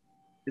money.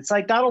 It's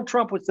like Donald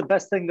Trump was the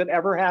best thing that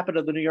ever happened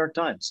to the New York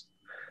Times.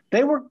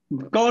 They were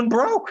going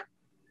broke.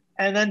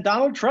 And then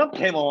Donald Trump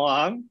came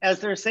along as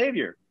their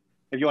savior.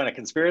 If you want a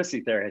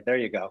conspiracy theory, there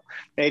you go.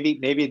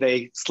 Maybe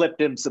they slipped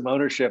him some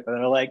ownership and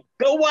they're like,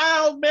 go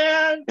wild,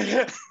 man.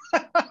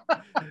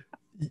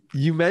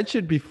 You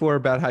mentioned before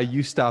about how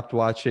you stopped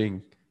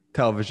watching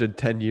television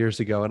 10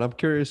 years ago, and I'm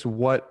curious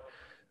what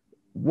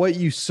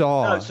you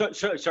saw.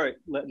 Sorry.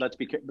 Let's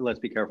be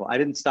careful. I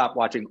didn't stop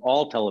watching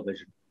all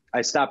television.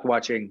 I stopped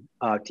watching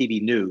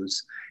TV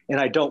news, and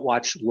I don't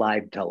watch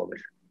live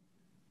television.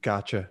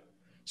 Gotcha.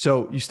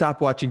 So you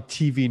stopped watching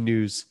TV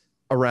news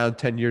around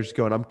 10 years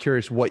ago, and I'm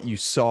curious what you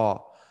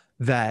saw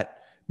that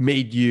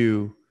made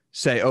you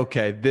say,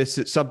 okay,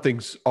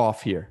 something's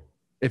off here,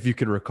 if you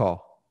can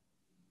recall.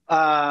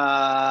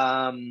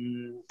 I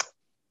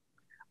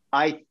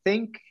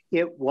think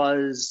it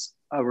was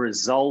a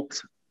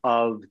result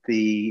of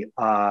the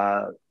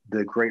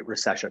Great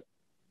Recession.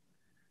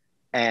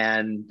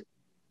 And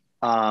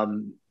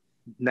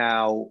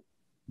now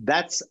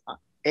that's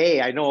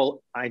I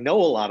know a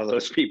lot of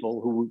those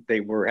people who they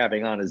were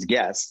having on as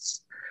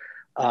guests.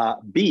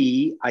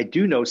 B, I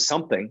do know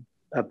something.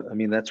 I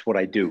mean, that's what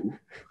I do.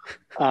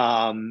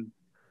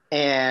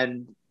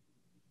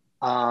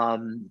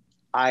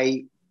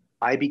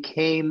 I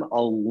became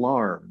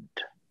alarmed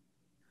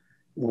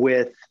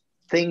with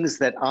things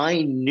that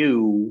I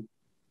knew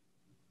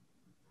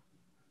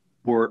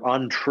were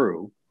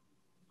untrue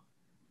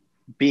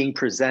being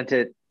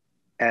presented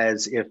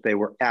as if they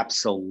were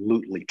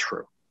absolutely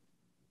true.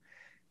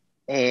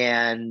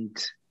 And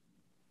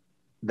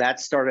that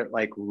started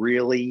like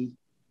really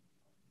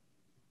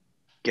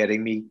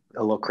getting me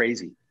a little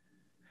crazy.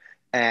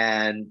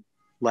 And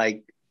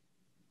like,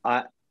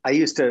 I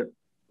used to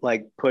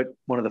like put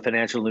one of the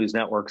financial news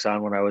networks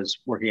on when I was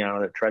working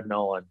on a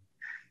treadmill. And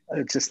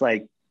it's just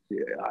like,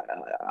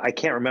 I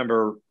can't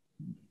remember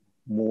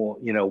more,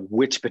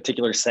 which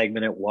particular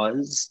segment it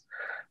was,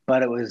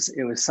 but it was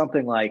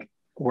something like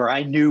where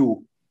I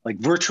knew like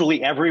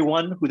virtually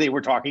everyone who they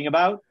were talking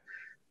about.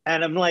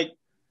 And I'm like,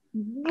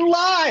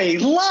 lie.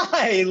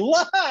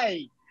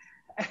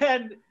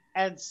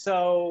 And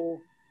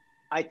so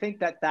I think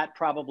that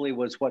probably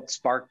was what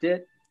sparked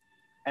it.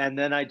 And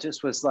then I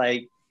just was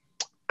like,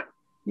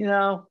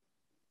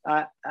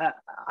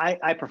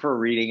 I prefer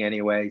reading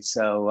anyway.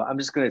 So I'm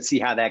just going to see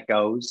how that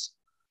goes.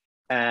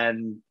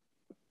 And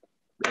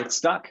it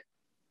stuck.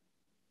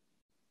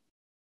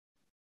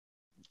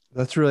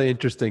 That's really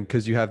interesting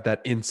because you have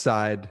that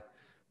inside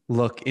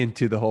look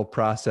into the whole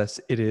process.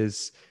 It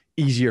is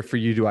easier for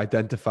you to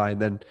identify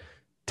and then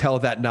tell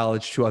that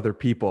knowledge to other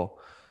people.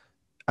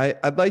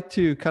 I'd like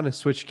to kind of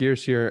switch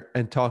gears here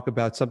and talk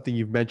about something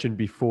you've mentioned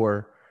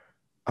before,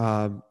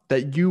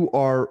 that you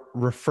are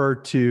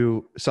referred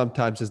to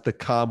sometimes as the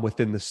calm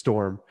within the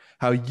storm,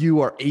 how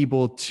you are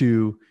able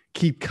to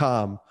keep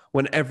calm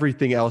when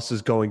everything else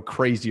is going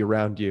crazy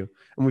around you.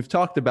 And we've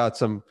talked about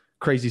some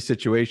crazy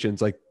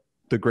situations like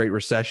the Great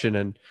Recession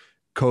and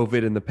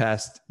COVID in the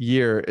past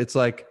year. It's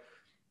like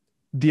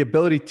the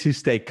ability to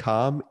stay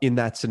calm in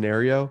that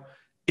scenario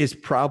is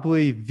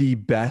probably the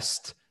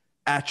best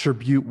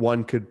attribute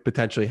one could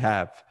potentially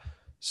have.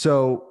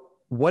 So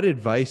what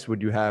advice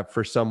would you have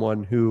for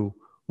someone who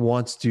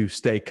wants to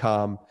stay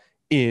calm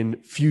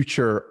in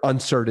future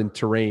uncertain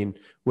terrain,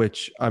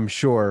 which I'm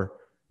sure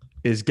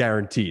is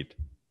guaranteed?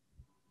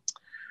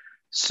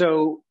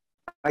 So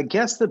I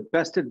guess the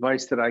best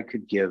advice that I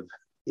could give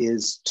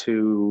is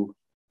to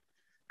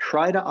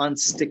try to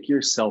unstick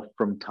yourself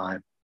from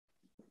time.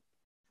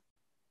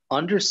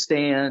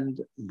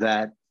 Understand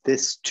that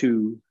this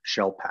too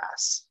shall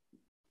pass.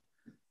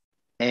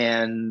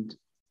 And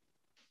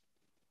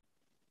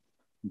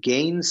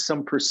gain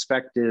some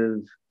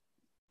perspective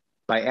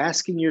by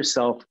asking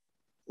yourself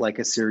like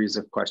a series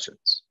of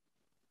questions.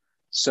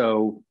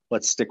 So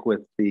let's stick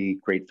with the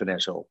great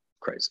financial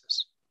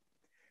crisis.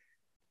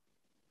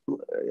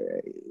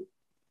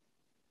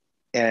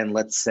 And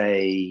let's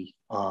say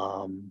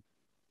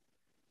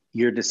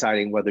you're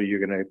deciding whether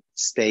you're going to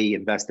stay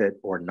invested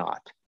or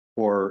not,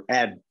 or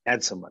add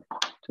some money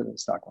to the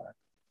stock market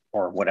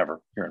or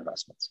whatever your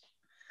investments.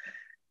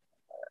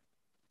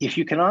 If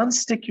you can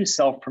unstick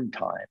yourself from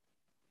time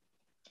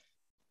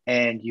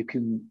and you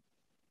can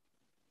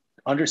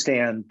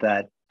understand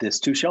that this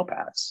too shall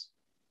pass,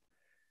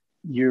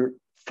 you're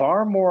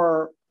far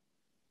more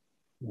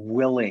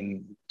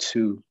willing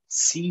to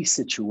see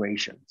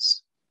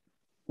situations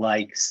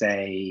like,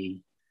 say,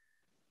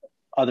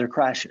 other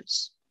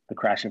crashes, the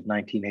crash of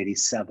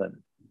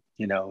 1987,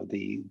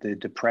 the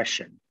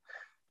Depression.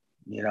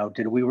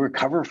 Did we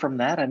recover from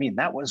that? I mean,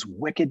 that was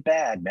wicked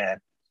bad, man.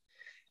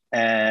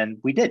 And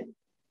we did.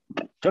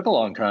 Took a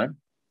long time,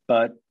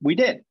 but we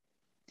did.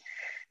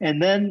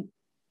 And then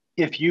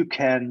if you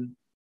can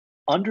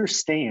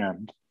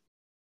understand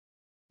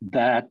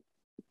that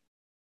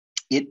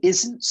it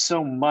isn't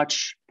so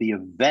much the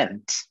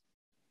event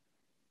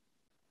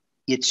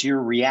It's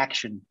your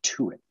reaction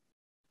to it.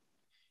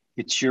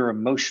 It's your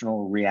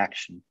emotional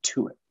reaction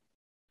to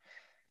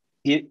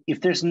it. If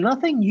there's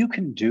nothing you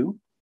can do,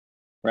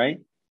 right,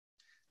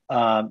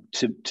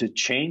 to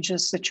change a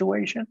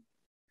situation,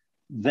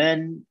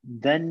 then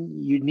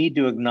you need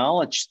to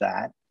acknowledge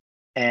that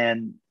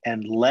and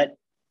let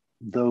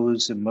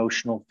those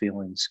emotional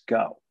feelings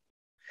go.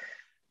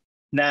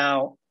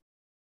 Now,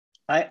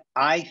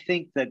 I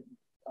think that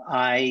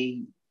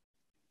I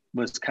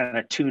was kind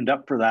of tuned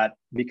up for that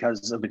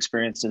because of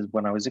experiences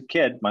when I was a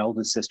kid. My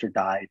oldest sister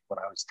died when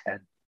I was 10,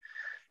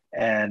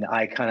 and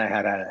I kind of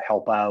had to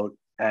help out.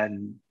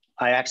 And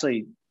I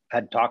actually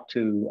had talked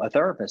to a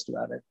therapist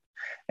about it.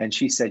 And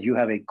she said, "You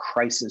have a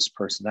crisis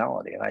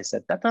personality." And I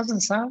said, "That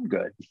doesn't sound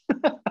good."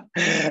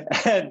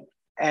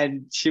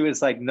 and she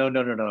was like,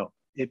 no.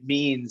 It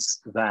means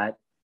that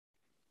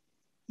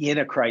in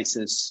a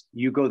crisis,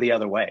 you go the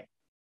other way.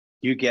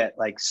 You get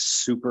like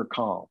super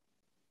calm.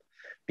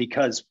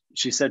 Because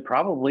she said,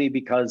 probably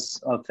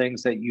because of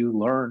things that you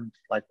learned,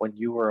 like when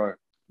you were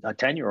a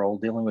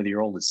 10-year-old dealing with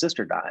your oldest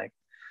sister dying.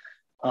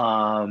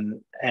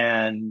 And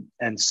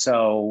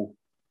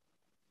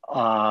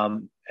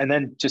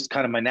then just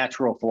kind of my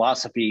natural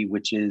philosophy,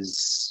 which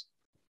is,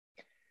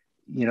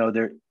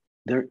 there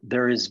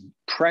is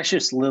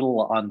precious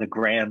little on the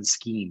grand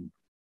scheme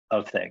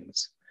of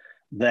things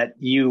that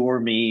you or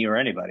me or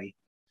anybody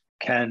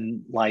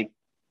can like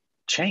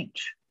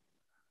change.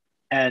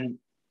 And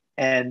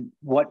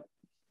what,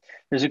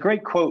 there's a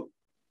great quote,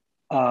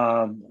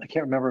 I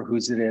can't remember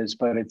whose it is,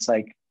 but it's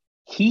like,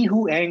 he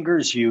who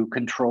angers you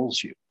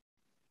controls you.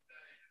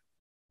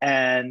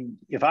 And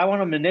if I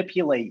want to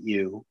manipulate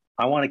you,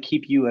 I want to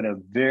keep you in a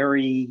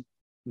very,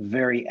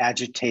 very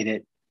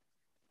agitated,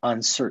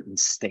 uncertain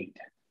state.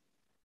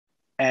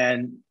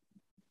 And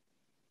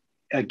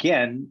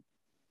again,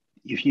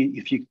 if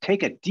you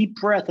take a deep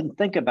breath and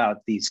think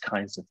about these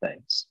kinds of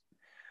things,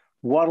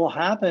 what will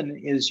happen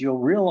is you'll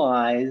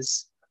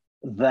realize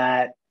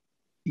that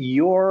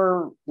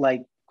you're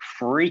like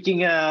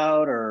freaking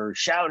out or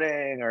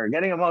shouting or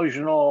getting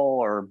emotional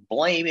or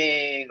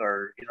blaming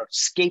or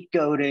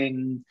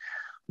scapegoating,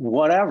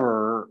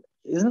 whatever,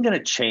 isn't going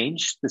to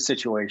change the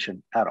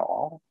situation at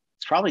all.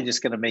 It's probably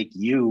just going to make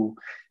you,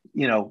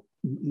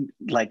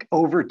 like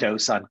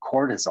overdose on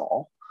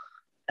cortisol,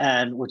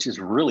 and which is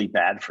really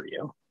bad for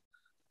you.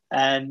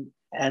 And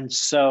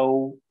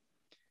so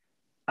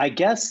I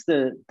guess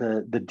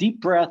the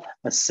deep breath,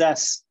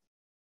 assess,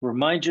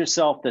 remind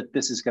yourself that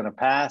this is going to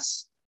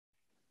pass,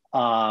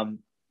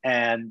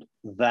 and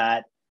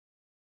that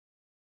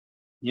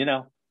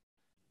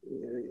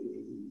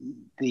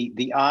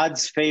the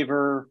odds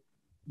favor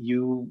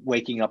you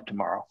waking up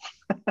tomorrow.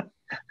 I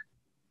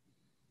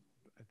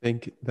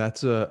think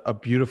that's a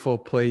beautiful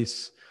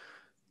place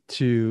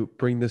to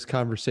bring this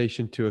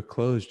conversation to a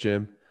close,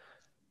 Jim.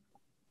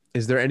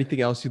 Is there anything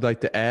else you'd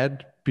like to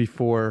add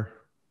before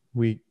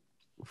we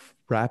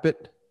wrap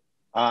it?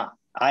 I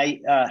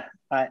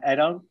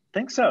don't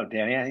think so,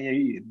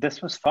 Danny.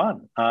 This was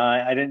fun.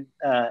 I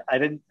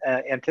didn't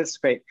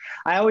anticipate.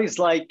 I always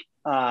like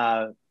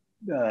going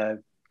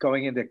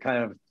into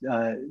kind of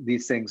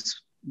these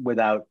things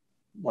without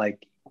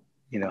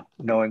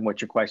knowing what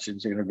your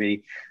questions are going to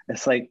be.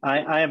 It's like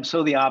I am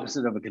so the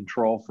opposite of a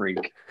control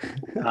freak,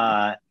 and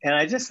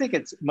I just think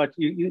it's much.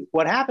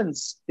 What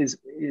happens is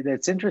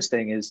that's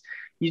interesting is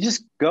you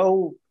just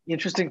go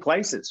interesting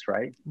places,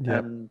 right?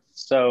 Yep. And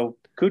so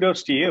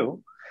kudos to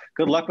you.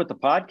 Good luck with the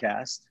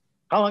podcast.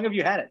 How long have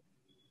you had it?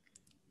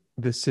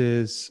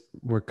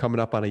 We're coming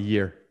up on a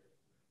year.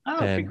 Oh,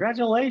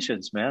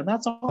 congratulations, man.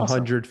 That's awesome.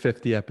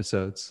 150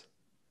 episodes.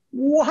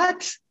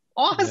 What?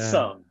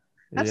 Awesome.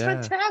 Yeah. That's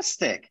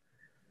fantastic.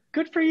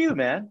 Good for you,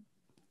 man.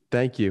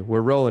 Thank you.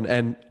 We're rolling.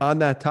 And on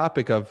that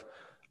topic of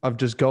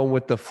just going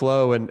with the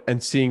flow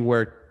and seeing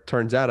where it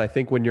turns out, I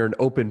think when you're an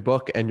open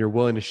book and you're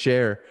willing to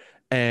share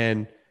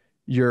and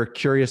you're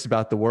curious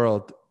about the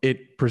world,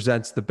 it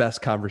presents the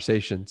best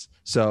conversations.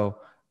 So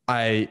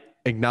I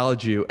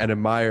acknowledge you and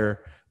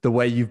admire the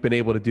way you've been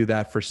able to do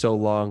that for so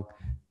long.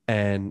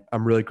 And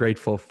I'm really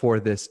grateful for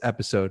this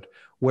episode.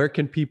 Where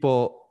can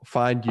people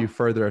find you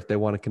further if they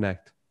want to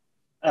connect?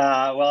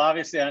 Well,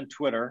 obviously on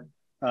Twitter.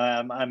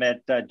 I'm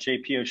at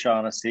JP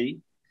O'Shaughnessy.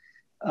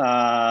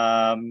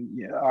 Our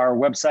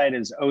website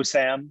is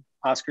OSAM.com.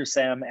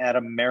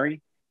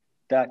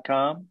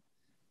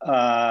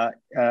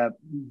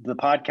 The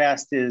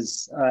podcast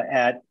is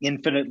at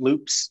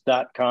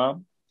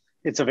infiniteloops.com.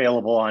 It's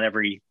available on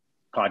every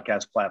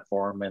podcast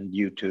platform and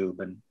YouTube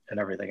and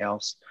everything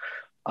else.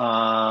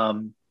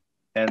 And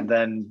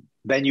then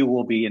you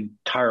will be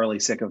entirely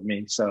sick of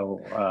me.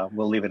 So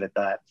we'll leave it at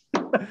that.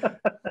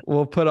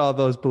 We'll put all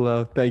those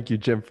below. Thank you,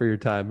 Jim, for your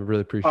time. I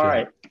really appreciate it. All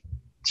right.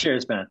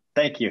 Cheers, man.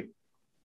 Thank you.